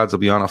Red Sea lads will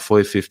be on at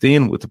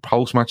 5:15 with the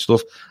post-match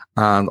stuff.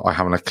 And I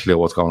haven't a clue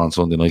what's going on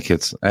Sunday night,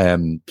 kids.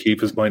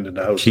 Keith his mind in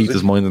the house. Keith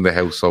his mind in the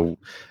house, so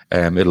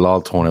it'll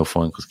all turn out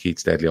fine because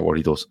Keith's deadly at what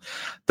he does.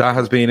 That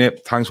has been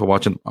it. Thanks for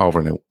watching. Over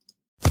and out.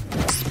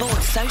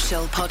 Sports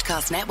Social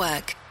Podcast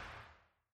Network.